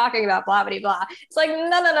people talking about blah, blah, blah. It's like,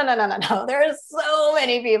 no. There's so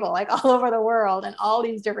many people like all over the world and all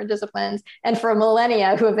these different disciplines and for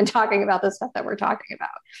millennia who have been talking about the stuff that we're talking about.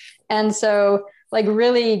 And so like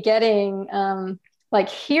really getting, like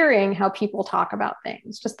hearing how people talk about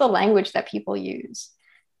things, just the language that people use,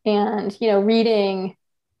 and, reading.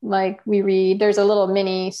 Like we read, there's a little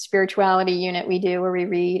mini spirituality unit we do where we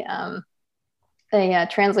read a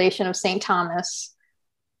translation of St. Thomas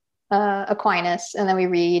Aquinas, and then we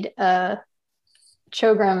read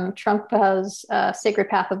Chogyam Trungpa's Sacred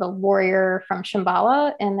Path of the Warrior from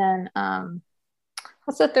Shambhala, and then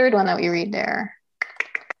what's the third one that we read there?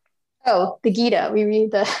 Oh, the Gita. We read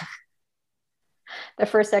the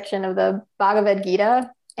first section of the Bhagavad Gita,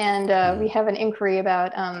 and we have an inquiry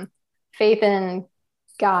about faith in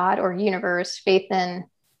God or universe, faith in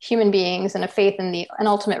human beings, and a faith in an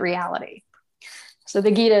ultimate reality. So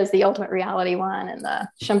the Gita is the ultimate reality one, and the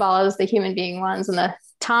Shambhala is the human being ones, and the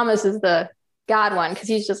Thomas is the God one, because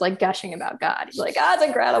he's just like gushing about God. He's like, God's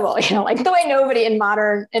incredible, like the way nobody in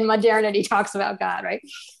modernity talks about God, right?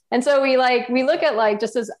 And so we look at like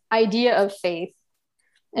just this idea of faith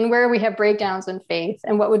and where we have breakdowns in faith,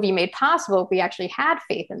 and what would be made possible if we actually had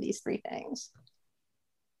faith in these three things.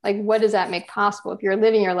 Like, what does that make possible if you're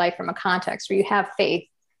living your life from a context where you have faith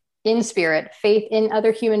in spirit, faith in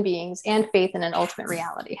other human beings, and faith in an ultimate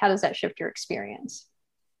reality? How does that shift your experience?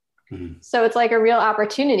 Mm-hmm. So it's like a real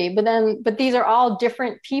opportunity, but these are all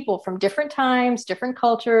different people from different times, different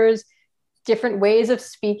cultures, different ways of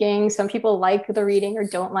speaking. Some people like the reading or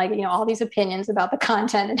don't like it, all these opinions about the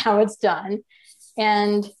content and how it's done.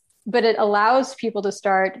 But it allows people to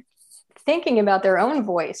start thinking about their own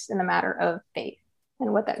voice in the matter of faith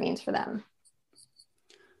and what that means for them.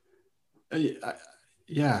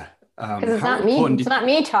 Yeah. Because it's not me. It's not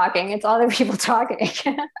me talking. It's other people talking.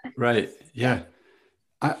 Right. Yeah.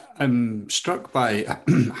 I'm struck by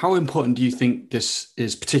how important do you think this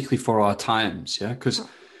is, particularly for our times? Yeah. Because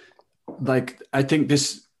I think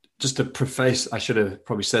this, just to preface, I should have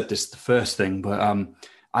probably said this the first thing, but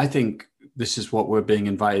I think this is what we're being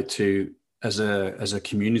invited to as a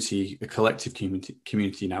community, a collective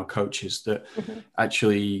community now, coaches, that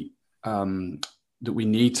actually that we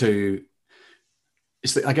need to.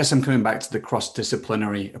 I guess I'm coming back to the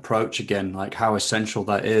cross-disciplinary approach again, like how essential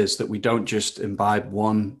that is, that we don't just imbibe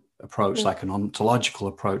one approach, like an ontological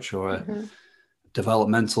approach or a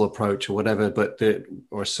developmental approach or whatever,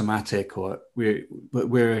 or somatic, or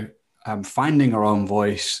we're finding our own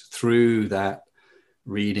voice through that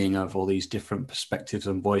reading of all these different perspectives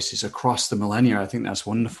and voices across the millennia. I think that's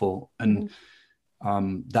wonderful. And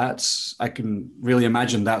I can really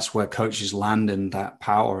imagine that's where coaches land in that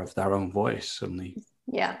power of their own voice suddenly.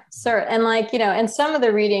 Yeah, sure. And and some of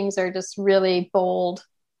the readings are just really bold.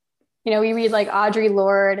 We read like Audre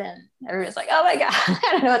Lorde and everybody's like, oh my God, I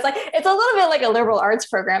don't know. It's a little bit like a liberal arts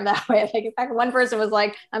program that way. Like, in fact, one person was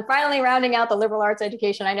like, I'm finally rounding out the liberal arts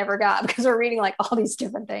education I never got, because we're reading like all these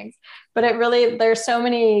different things. But there's so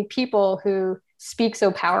many people who speak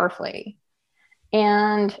so powerfully.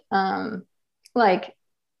 And like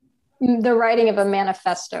the writing of a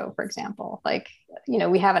manifesto, for example,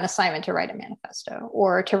 we have an assignment to write a manifesto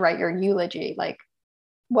or to write your eulogy. Like,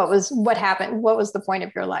 what happened? What was the point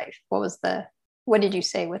of your life? What did you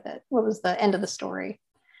say with it? What was the end of the story?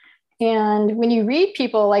 And when you read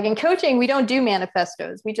people, like in coaching, we don't do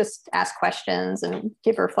manifestos. We just ask questions and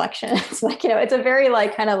give reflections. It's a very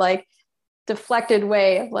kind of deflected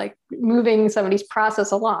way of moving somebody's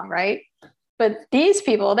process along, right? But these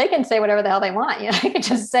people, they can say whatever the hell they want. They can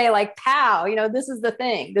just say pow, this is the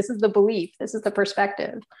thing, this is the belief, this is the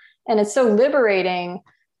perspective. And it's so liberating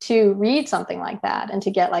to read something like that and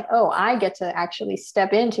to get I get to actually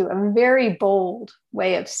step into a very bold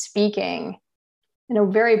way of speaking, a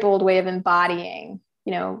very bold way of embodying,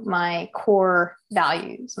 my core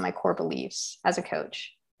values, my core beliefs as a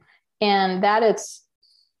coach. And that it's,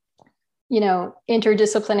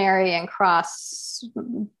 interdisciplinary and cross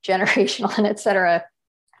generational and et cetera.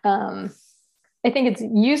 I think it's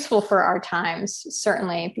useful for our times,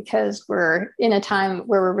 certainly, because we're in a time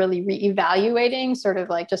where we're really reevaluating sort of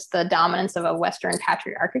just the dominance of a Western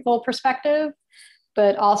patriarchal perspective.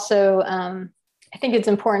 But also, I think it's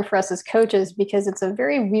important for us as coaches because it's a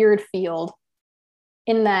very weird field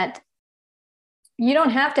in that you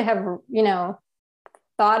don't have to have,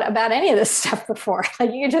 thought about any of this stuff before. You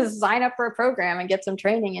can just sign up for a program and get some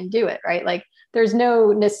training and do it, right? There's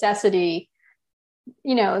no necessity.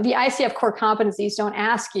 The ICF core competencies don't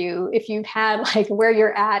ask you if you've had where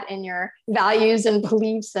you're at in your values and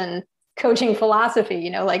beliefs and coaching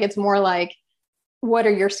philosophy, it's more what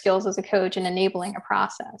are your skills as a coach in enabling a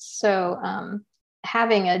process. So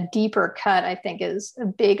having a deeper cut, I think, is a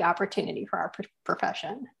big opportunity for our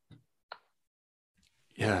profession.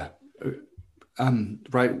 Yeah.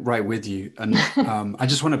 Right with you. And I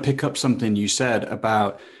just want to pick up something you said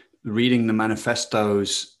about reading the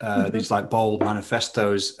manifestos, these bold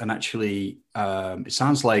manifestos, and actually it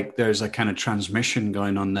sounds like there's a kind of transmission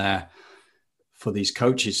going on there for these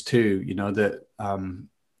coaches too, that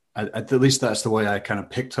at least that's the way I kind of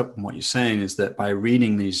picked up on what you're saying, is that by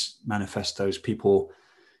reading these manifestos,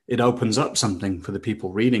 it opens up something for the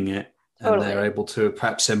people reading it. Totally. And they're able to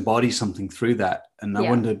perhaps embody something through that. And I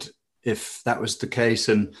wondered if that was the case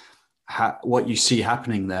and what you see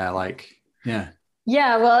happening there.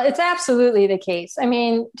 Yeah, well, it's absolutely the case.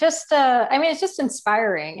 It's just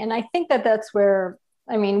inspiring. And I think that's where,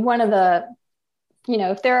 one of the,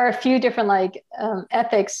 if there are a few different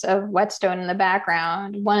ethics of Whetstone in the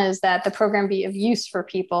background, one is that the program be of use for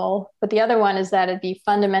people, but the other one is that it be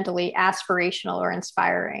fundamentally aspirational or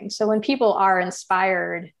inspiring. So when people are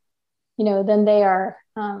inspired, then they are,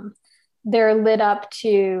 they're lit up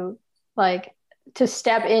to to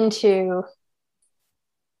step into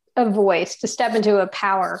a voice, to step into a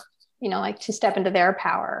power like to step into their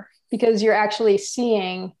power, because you're actually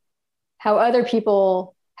seeing how other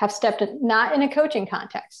people have stepped in, not in a coaching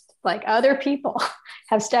context, like other people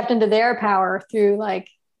have stepped into their power through like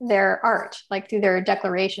their art, like through their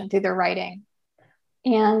declaration, through their writing.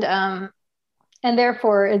 And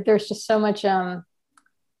therefore there's just so much,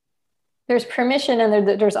 there's permission,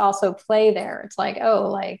 and there's also play there. It's like, oh,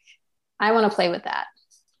 like I want to play with that.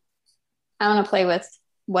 I want to play with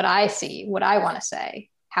what I see, what I want to say,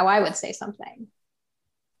 how I would say something.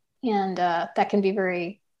 And that can be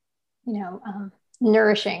very,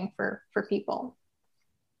 nourishing for people.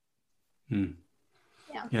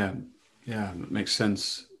 Yeah, that makes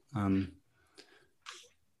sense. I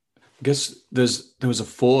guess there was a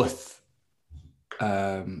fourth.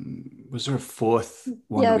 Was there a fourth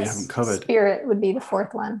one that we haven't covered? Spirit would be the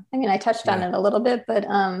fourth one. I mean, I touched on it a little bit, but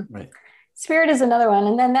right. Spirit is another one.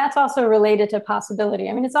 And then that's also related to possibility.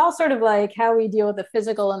 I mean, it's all sort of like how we deal with the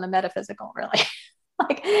physical and the metaphysical, really.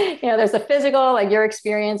 Like, there's the physical, like your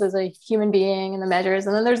experience as a human being and the measures.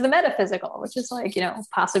 And then there's the metaphysical, which is like,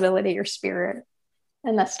 possibility or spirit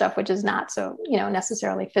and that stuff, which is not so,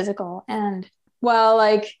 necessarily physical. And while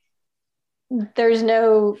like there's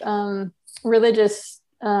no religious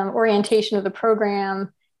orientation of the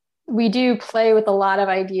program, we do play with a lot of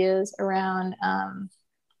ideas around,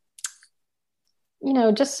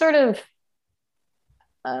 just sort of,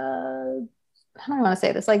 how do I want to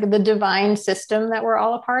say this? Like the divine system that we're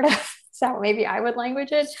all a part of. So maybe I would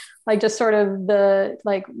language it like just sort of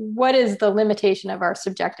what is the limitation of our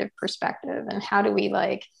subjective perspective, and how do we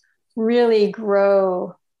like really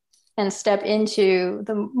grow and step into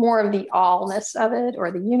the more of the allness of it,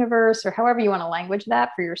 or the universe, or however you want to language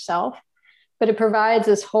that for yourself. But it provides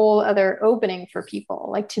this whole other opening for people,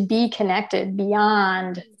 like to be connected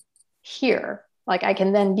beyond here. Like I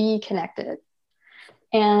can then be connected,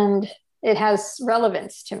 and it has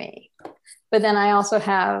relevance to me. But then I also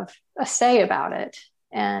have a say about it,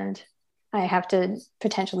 and I have to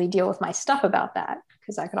potentially deal with my stuff about that,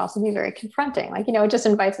 because that could also be very confronting. Like, it just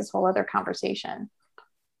invites this whole other conversation.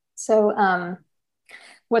 So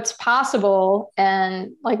what's possible,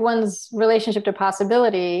 and like one's relationship to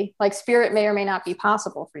possibility, like spirit may or may not be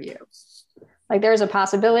possible for you. Like there's a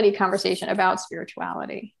possibility conversation about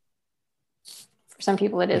spirituality. For some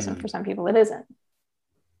people it is, and for some people it isn't.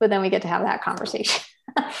 But then we get to have that conversation,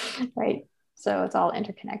 right? So it's all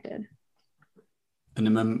interconnected.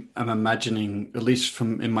 And I'm imagining, at least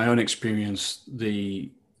in my own experience,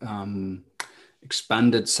 the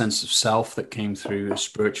expanded sense of self that came through a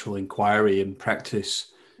spiritual inquiry and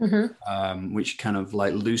practice, which kind of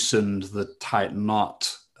like loosened the tight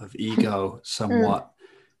knot of ego somewhat.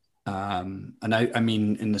 And I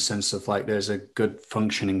mean, in the sense of like, there's a good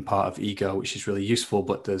functioning part of ego, which is really useful,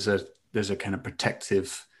 but there's a kind of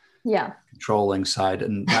protective, controlling side,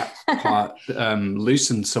 and that part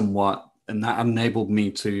loosened somewhat, and that enabled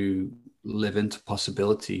me to live into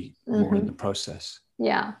possibility more in the process.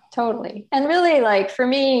 Yeah, totally. And really, like for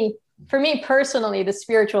me personally, the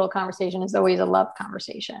spiritual conversation is always a love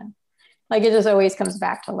conversation. Like it just always comes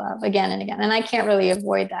back to love again and again. And I can't really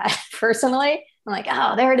avoid that personally. I'm like,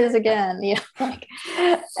 oh, there it is again,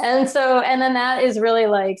 and then that is really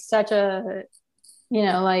like such a,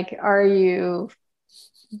 like, are you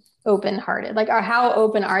open-hearted? Like, or how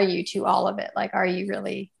open are you to all of it? Like, are you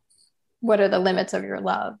really, what are the limits of your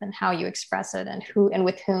love, and how you express it, and who and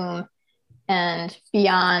with whom, and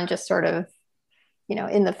beyond just sort of,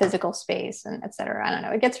 in the physical space, and et cetera. I don't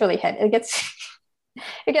know. It gets really it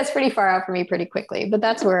gets pretty far out for me pretty quickly, but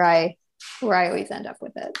that's where I always end up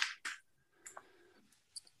with it.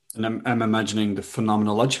 And I'm imagining the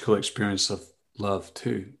phenomenological experience of love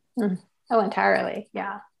too. Oh, entirely.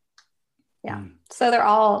 Yeah. So they're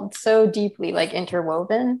all so deeply like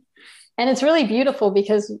interwoven, and it's really beautiful,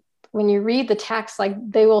 because when you read the text, like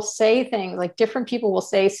they will say things, like different people will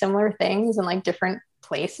say similar things in like different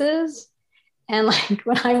places. And like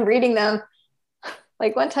when I'm reading them,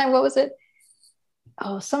 like one time, what was it?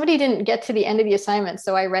 Oh, somebody didn't get to the end of the assignment,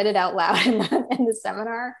 so I read it out loud in the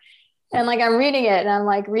seminar. And like I'm reading it, and I'm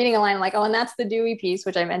like reading a line, like, oh, and that's the Dewey piece,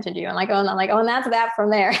 which I mentioned to you. And like, oh, and I'm like, oh, and that's that from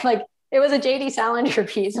there. Like it was a J.D. Salinger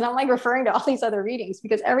piece. And I'm like referring to all these other readings,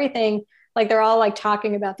 because everything, like they're all like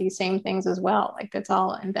talking about these same things as well. Like that's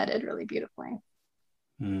all embedded really beautifully.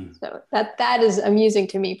 So that is amusing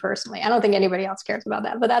to me personally. I don't think anybody else cares about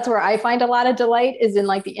that, but that's where I find a lot of delight, is in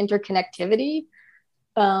like the interconnectivity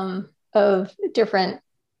of different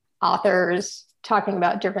authors talking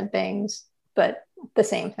about different things, but the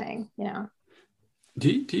same thing,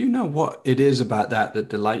 Do you know what it is about that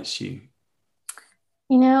delights you?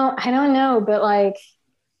 I don't know, but like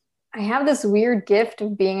I have this weird gift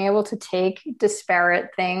of being able to take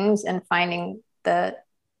disparate things and finding the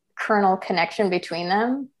kernel connection between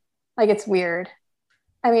them. Like it's weird.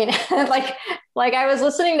 I mean, like I was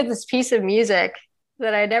listening to this piece of music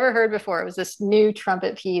that I had never heard before. It was this new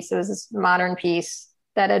trumpet piece. It was this modern piece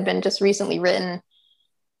that had been just recently written.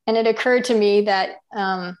 And it occurred to me that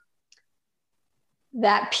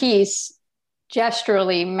that piece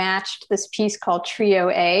gesturally matched this piece called Trio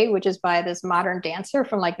A, which is by this modern dancer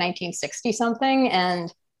from like 1960 something.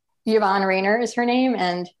 And Yvonne Rainer is her name.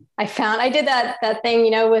 And I did that thing,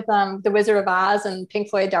 with The Wizard of Oz and Pink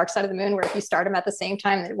Floyd Dark Side of the Moon, where if you start them at the same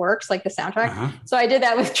time, it works, like the soundtrack. Uh-huh. So I did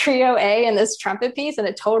that with Trio A and this trumpet piece, and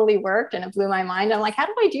it totally worked, and it blew my mind. I'm like, how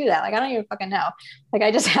do I do that? Like, I don't even fucking know. Like,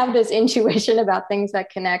 I just have this intuition about things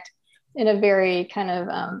that connect in a very kind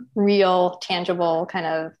of real, tangible, kind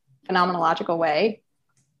of phenomenological way.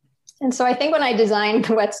 And so I think when I designed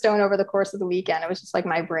the Whetstone over the course of the weekend, it was just like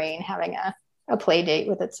my brain having a play date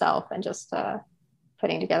with itself and just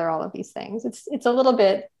putting together all of these things. It's a little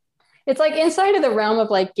bit, it's like inside of the realm of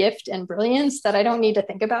like gift and brilliance that I don't need to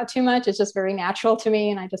think about too much. It's just very natural to me,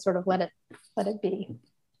 and I just sort of let it be.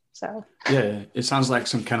 So yeah, it sounds like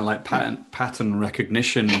some kind of like pattern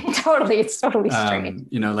recognition. Totally, it's totally strange.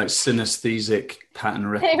 Like synesthetic pattern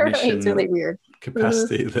recognition. It's really weird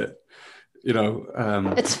capacity that.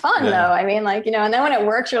 It's fun though. I mean, like, and then when it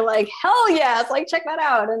works, you're like, hell yeah, it's like, check that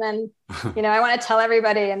out. And then, I want to tell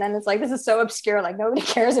everybody. And then it's like, this is so obscure. Like nobody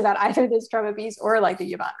cares about either this trumpet piece or like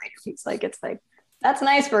the Yvonne Rainer piece. Like, it's like, that's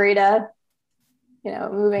nice, Marita,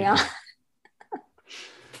 moving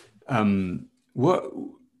on.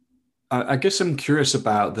 I guess I'm curious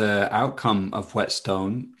about the outcome of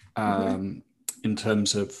Whetstone in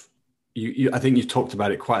terms of I think you've talked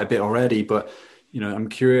about it quite a bit already, but, I'm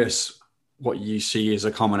curious what you see as a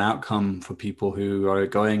common outcome for people who are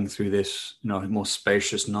going through this, more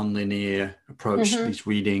spacious, nonlinear approach to these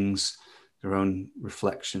readings, their own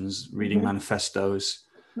reflections, reading manifestos,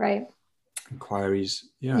 right? Inquiries.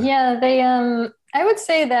 Yeah. They, I would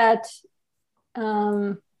say that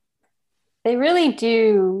they really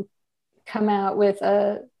do come out with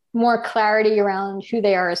a more clarity around who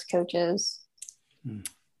they are as coaches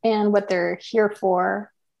and what they're here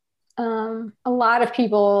for. A lot of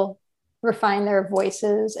people refine their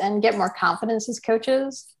voices and get more confidence as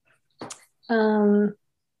coaches.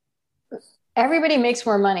 Everybody makes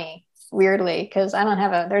more money, weirdly, because I don't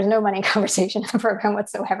have there's no money conversation in the program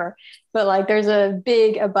whatsoever, but like there's a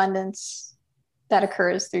big abundance that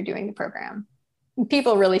occurs through doing the program.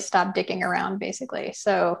 People really stop dicking around, basically.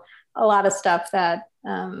 So a lot of stuff that,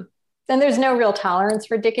 then there's no real tolerance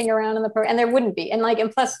for dicking around in the program, and there wouldn't be. And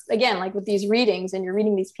plus, again, like with these readings, and you're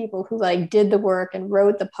reading these people who like did the work and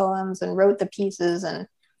wrote the poems and wrote the pieces, and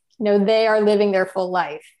they are living their full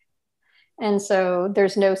life. And so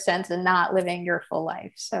there's no sense in not living your full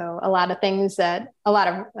life. So a lot of things to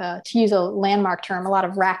use a landmark term, a lot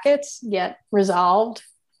of rackets get resolved.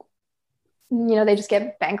 They just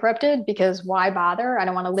get bankrupted because why bother? I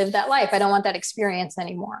don't want to live that life. I don't want that experience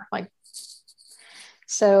anymore.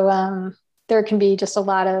 So there can be just a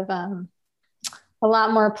lot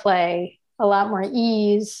more play, a lot more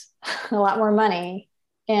ease, a lot more money,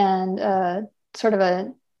 and sort of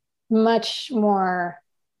a much more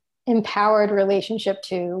empowered relationship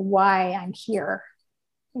to why I'm here,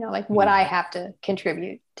 what I have to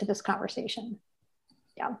contribute to this conversation.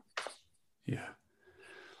 Yeah. Yeah.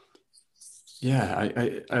 Yeah.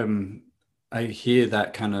 I hear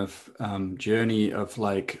that kind of journey of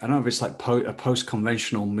like, I don't know if it's like a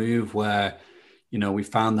post-conventional move where, we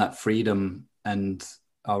found that freedom and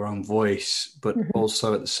our own voice, but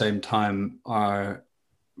also at the same time, our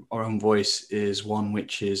own voice is one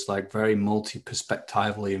which is like very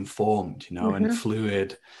multi-perspectively informed, and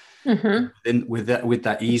fluid. And with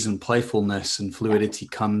that ease and playfulness and fluidity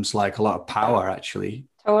comes like a lot of power, actually.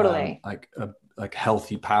 Totally. Like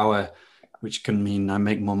healthy power, which can mean I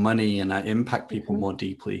make more money and I impact people more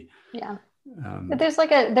deeply. Yeah. But there's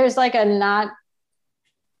like a not,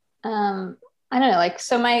 I don't know, like,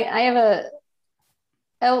 so I'm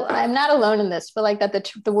not alone in this, but like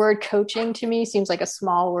that the word coaching to me seems like a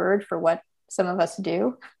small word for what some of us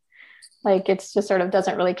do. Like it's just sort of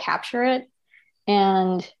doesn't really capture it.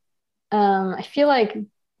 And I feel like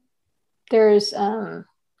there's,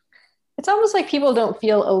 it's almost like people don't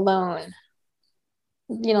feel alone.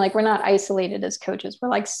 Like we're not isolated as coaches.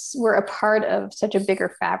 We're a part of such a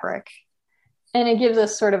bigger fabric. And it gives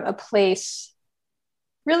us sort of a place,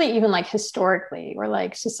 really even like historically or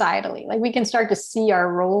like societally, like we can start to see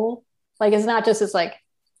our role. Like it's not just this like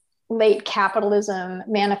late capitalism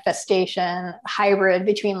manifestation hybrid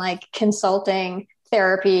between like consulting,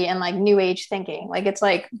 therapy and like new age thinking.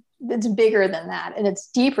 It's bigger than that, and it's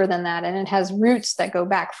deeper than that, and it has roots that go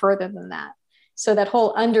back further than that. So that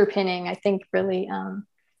whole underpinning, I think, really,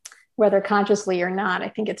 whether consciously or not, I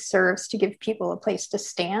think it serves to give people a place to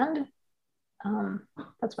stand.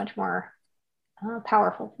 That's much more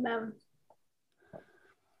powerful for them.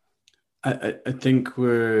 I think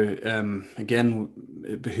we're, again,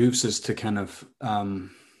 it behooves us to kind of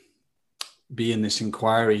be in this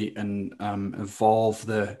inquiry and evolve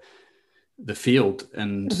the field.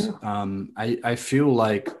 And I feel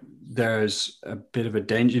like there's a bit of a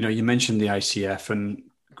danger. You mentioned the ICF and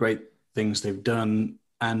great things they've done.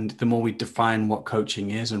 And the more we define what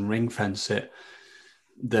coaching is and ring fence it,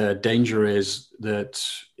 the danger is that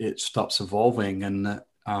it stops evolving, and that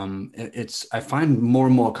I find more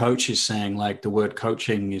and more coaches saying like the word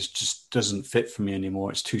coaching just doesn't fit for me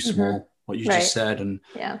anymore. It's too small, what you just said. And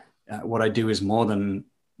what I do is more than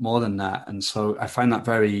that. And so I find that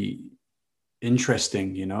very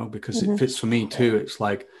interesting, because it fits for me too. It's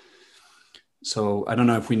like, so I don't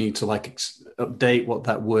know if we need to like update what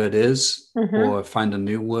that word is or find a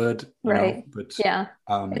new word, but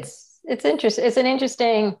it's interesting. It's an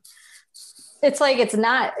interesting, it's like, it's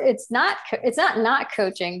not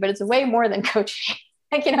coaching, but it's way more than coaching.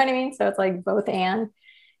 Like, you know what I mean? So it's like both and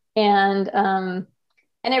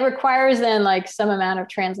it requires then like some amount of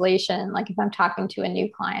translation. Like if I'm talking to a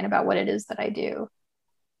new client about what it is that I do,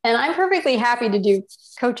 and I'm perfectly happy to do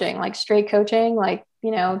coaching, like straight coaching, like,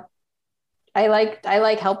 I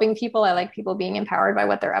like helping people. I like people being empowered by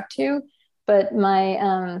what they're up to, but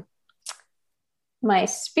my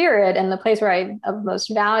spirit and the place where I have most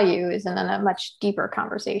value is in a much deeper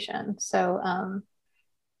conversation. So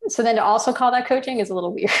then to also call that coaching is a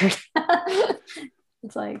little weird.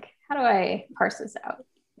 It's like, how do I parse this out?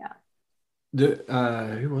 Yeah.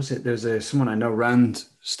 Who was it? There's someone I know, Rand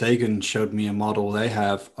Stegan, showed me a model they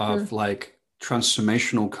have of like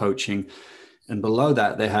transformational coaching. And below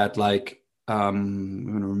that, they had like, I'm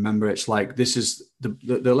going to remember, it's like, this is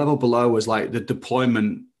the level below was like the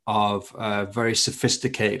deployment of a very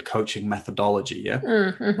sophisticated coaching methodology.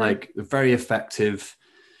 Like very effective.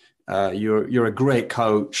 You're a great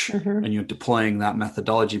coach and you're deploying that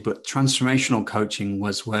methodology, but transformational coaching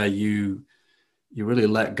was where you really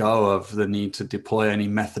let go of the need to deploy any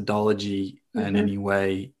methodology in any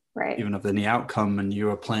way, even of any outcome. And you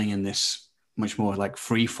were playing in this much more like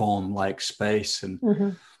free form like space.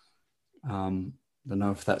 And I don't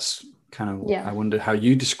know if that's kind of, I wonder how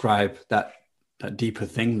you describe that deeper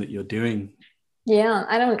thing that you're doing. Yeah,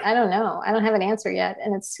 I don't know. I don't have an answer yet.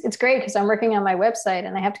 And it's great because I'm working on my website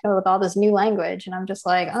and I have to come up with all this new language. And I'm just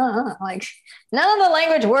like, like none of the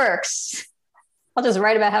language works. I'll just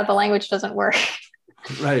write about how the language doesn't work.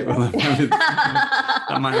 Right. Well,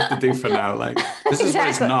 that might have to do for now. Like, this is what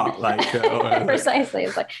it's not like. Precisely.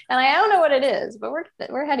 It's like, and I don't know what it is, but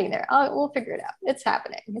we're heading there. We'll figure it out. It's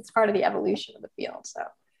happening. It's part of the evolution of the field. So,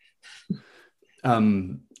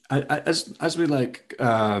 as we like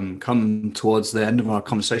come towards the end of our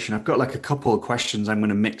conversation, I've got like a couple of questions I'm going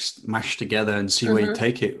to mash together and see where you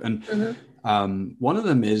take it. And one of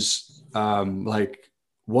them is like,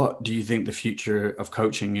 what do you think the future of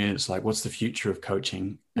coaching is? Like, what's the future of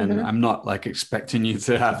coaching? And I'm not like expecting you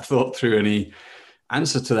to have thought through any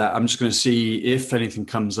answer to that. I'm just going to see if anything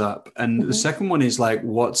comes up. And the second one is like,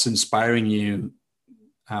 what's inspiring you,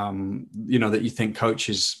 that you think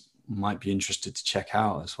coaches might be interested to check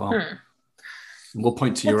out as well. And we'll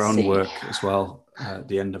point to your own work as well at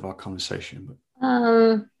the end of our conversation.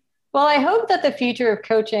 Well, I hope that the future of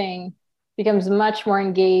coaching becomes much more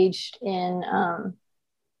engaged in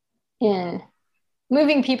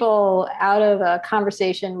moving people out of a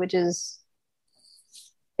conversation which is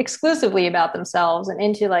exclusively about themselves and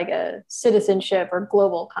into like a citizenship or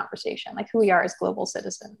global conversation, like who we are as global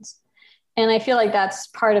citizens. And I feel like that's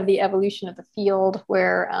part of the evolution of the field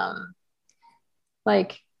where,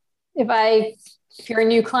 like, if you're a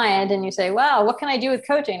new client and you say, wow, what can I do with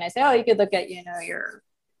coaching? I say, oh, you could look at, your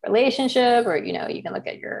relationship, or, you can look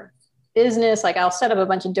at your business. Like I'll set up a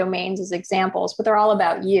bunch of domains as examples, but they're all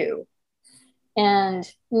about you. And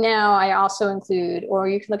now I also include, or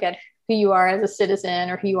you can look at who you are as a citizen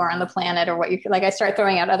or who you are on the planet or what you could, like I start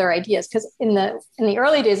throwing out other ideas. Because in the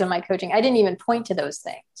early days of my coaching, I didn't even point to those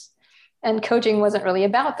things. And coaching wasn't really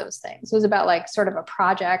about those things. It was about like sort of a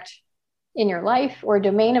project in your life or a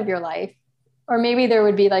domain of your life. Or maybe there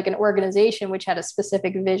would be like an organization which had a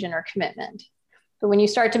specific vision or commitment. But when you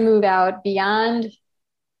start to move out beyond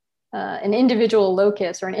an individual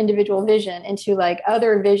locus or an individual vision into like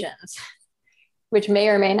other visions, which may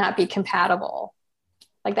or may not be compatible,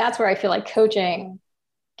 like that's where I feel like coaching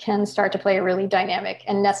can start to play a really dynamic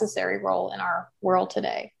and necessary role in our world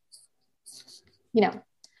today.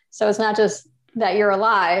 So it's not just that you're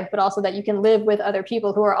alive, but also that you can live with other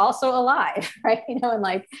people who are also alive, right? And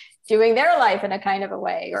like doing their life in a kind of a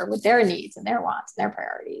way, or with their needs and their wants and their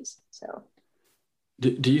priorities. So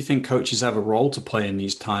do you think coaches have a role to play in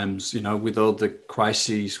these times, with all the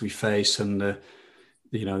crises we face and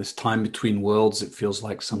this time between worlds, it feels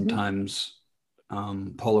like sometimes,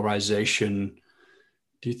 polarization.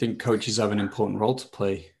 Do you think coaches have an important role to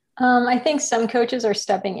play? I think some coaches are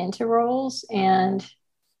stepping into roles, and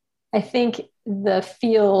I think the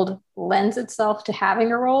field lends itself to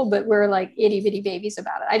having a role, but we're like itty bitty babies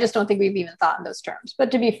about it. I just don't think we've even thought in those terms.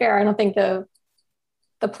 But to be fair, I don't think the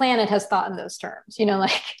planet has thought in those terms.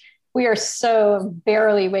 Like we are so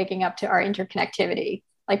barely waking up to our interconnectivity.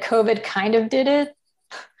 Like COVID kind of did it,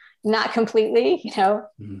 not completely.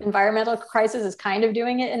 Environmental crisis is kind of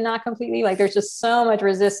doing it and not completely. Like there's just so much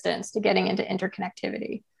resistance to getting into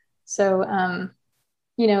interconnectivity. So,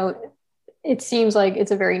 it seems like it's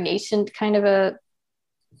a very nascent kind of a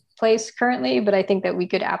place currently, but I think that we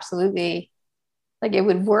could absolutely, like, it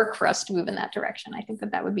would work for us to move in that direction. I think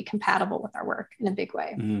that would be compatible with our work in a big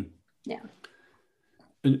way. Mm-hmm. Yeah.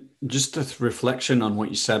 And just a reflection on what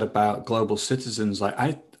you said about global citizens,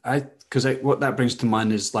 like because what that brings to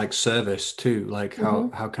mind is like service too. Like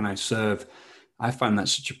how can I serve? I find that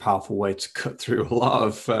such a powerful way to cut through a lot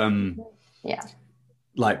of,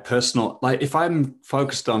 like personal, like if I'm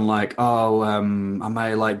focused on like, am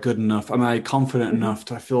I like good enough? Am I confident enough?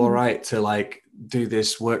 Do I feel all right to like do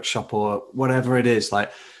this workshop or whatever it is?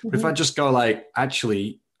 Like, but if I just go like,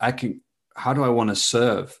 actually, how do I want to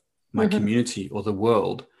serve my community or the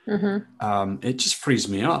world? It just frees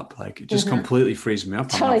me up. Like it just completely frees me up.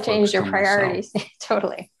 Totally change your priorities.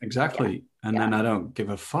 Totally. Exactly. Yeah. And then I don't give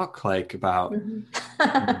a fuck like about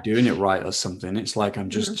doing it right or something. It's like I'm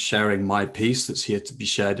just sharing my piece that's here to be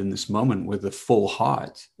shared in this moment with a full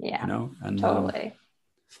heart. Yeah. And totally.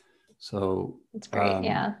 So it's great.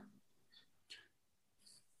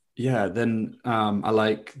 Then I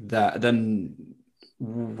like that. Then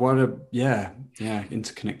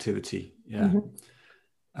interconnectivity.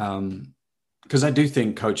 Because I do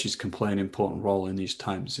think coaches can play an important role in these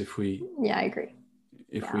times I agree.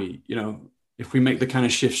 If we make the kind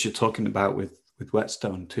of shifts you're talking about with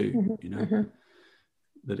Whetstone too,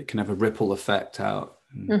 that it can have a ripple effect out.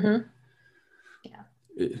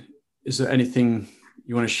 Is there anything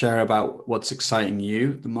you want to share about what's exciting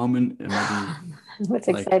you at the moment? And maybe what's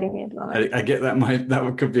exciting me at the moment? I get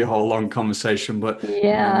that could be a whole long conversation, but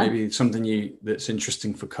maybe something that's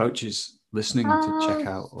interesting for coaches listening to check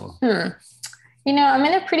out. Or I'm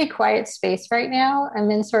in a pretty quiet space right now.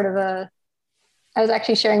 I'm in sort of I was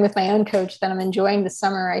actually sharing with my own coach that I'm enjoying the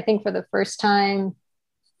summer. I think for the first time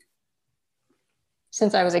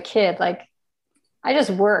since I was a kid, like I just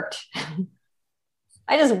worked.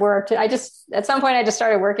 At some point I just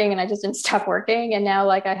started working and I just didn't stop working. And now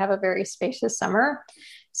like I have a very spacious summer.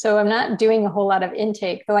 So I'm not doing a whole lot of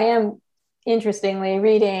intake, though I am interestingly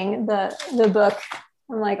reading the book.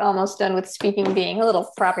 I'm like almost done with Speaking Being, a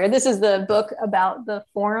little proper. This is the book about the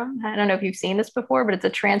forum. I don't know if you've seen this before, but it's a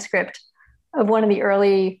transcript of one of the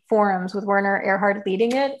early forums with Werner Erhard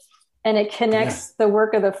leading it. And it connects the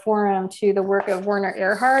work of the forum to the work of Werner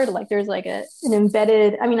Erhard. Like there's like an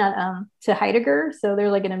embedded, to Heidegger. So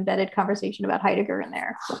there's like an embedded conversation about Heidegger in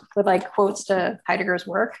there with like quotes to Heidegger's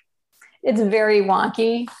work. It's very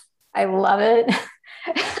wonky. I love it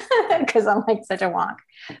because I'm like such a wonk.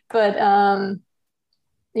 But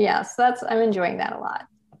so I'm enjoying that a lot.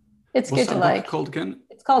 It's What's good to that book called again?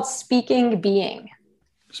 It's called Speaking Being.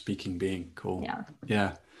 Speaking Being, cool.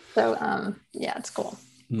 Yeah. So it's cool.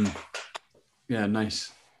 Yeah, nice.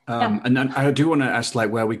 And then I do want to ask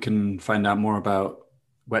like where we can find out more about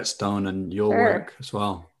Whetstone and your work as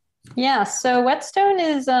well. Yeah, so Whetstone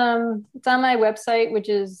is it's on my website, which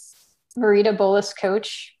is Marita Bolles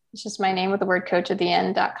Coach. It's just my name with the word coach at the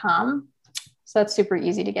end.com. So that's super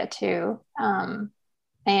easy to get to.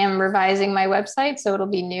 I am revising my website, so it'll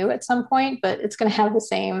be new at some point, but it's going to have the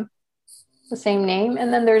same name.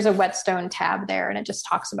 And then there's a Whetstone tab there, and it just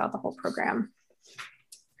talks about the whole program.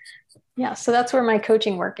 Yeah, so that's where my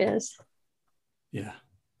coaching work is. Yeah.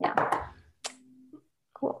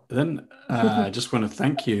 Cool. Then I just want to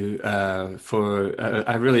thank you for.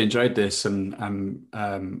 I really enjoyed this, and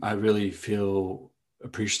I really feel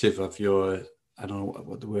appreciative of your. I don't know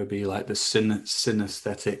what the word be, like the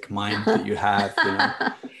synesthetic mind that you have.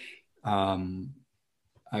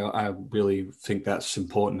 I really think that's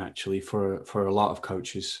important actually for a lot of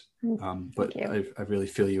coaches. But I really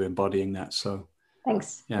feel you embodying that. So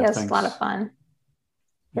thanks. Yeah, thanks. It's a lot of fun.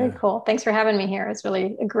 Very cool. Thanks for having me here. It's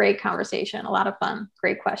really a great conversation, a lot of fun,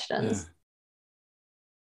 great questions. Yeah.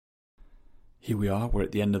 Here we are. We're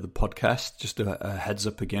at the end of the podcast. Just a heads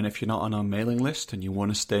up again, if you're not on our mailing list and you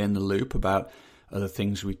want to stay in the loop about other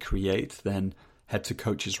things we create, then head to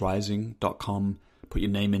coachesrising.com, put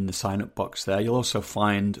your name in the sign up box there. You'll also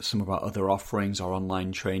find some of our other offerings, our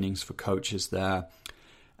online trainings for coaches there.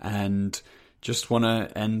 And just want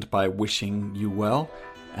to end by wishing you well,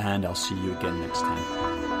 and I'll see you again next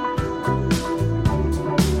time.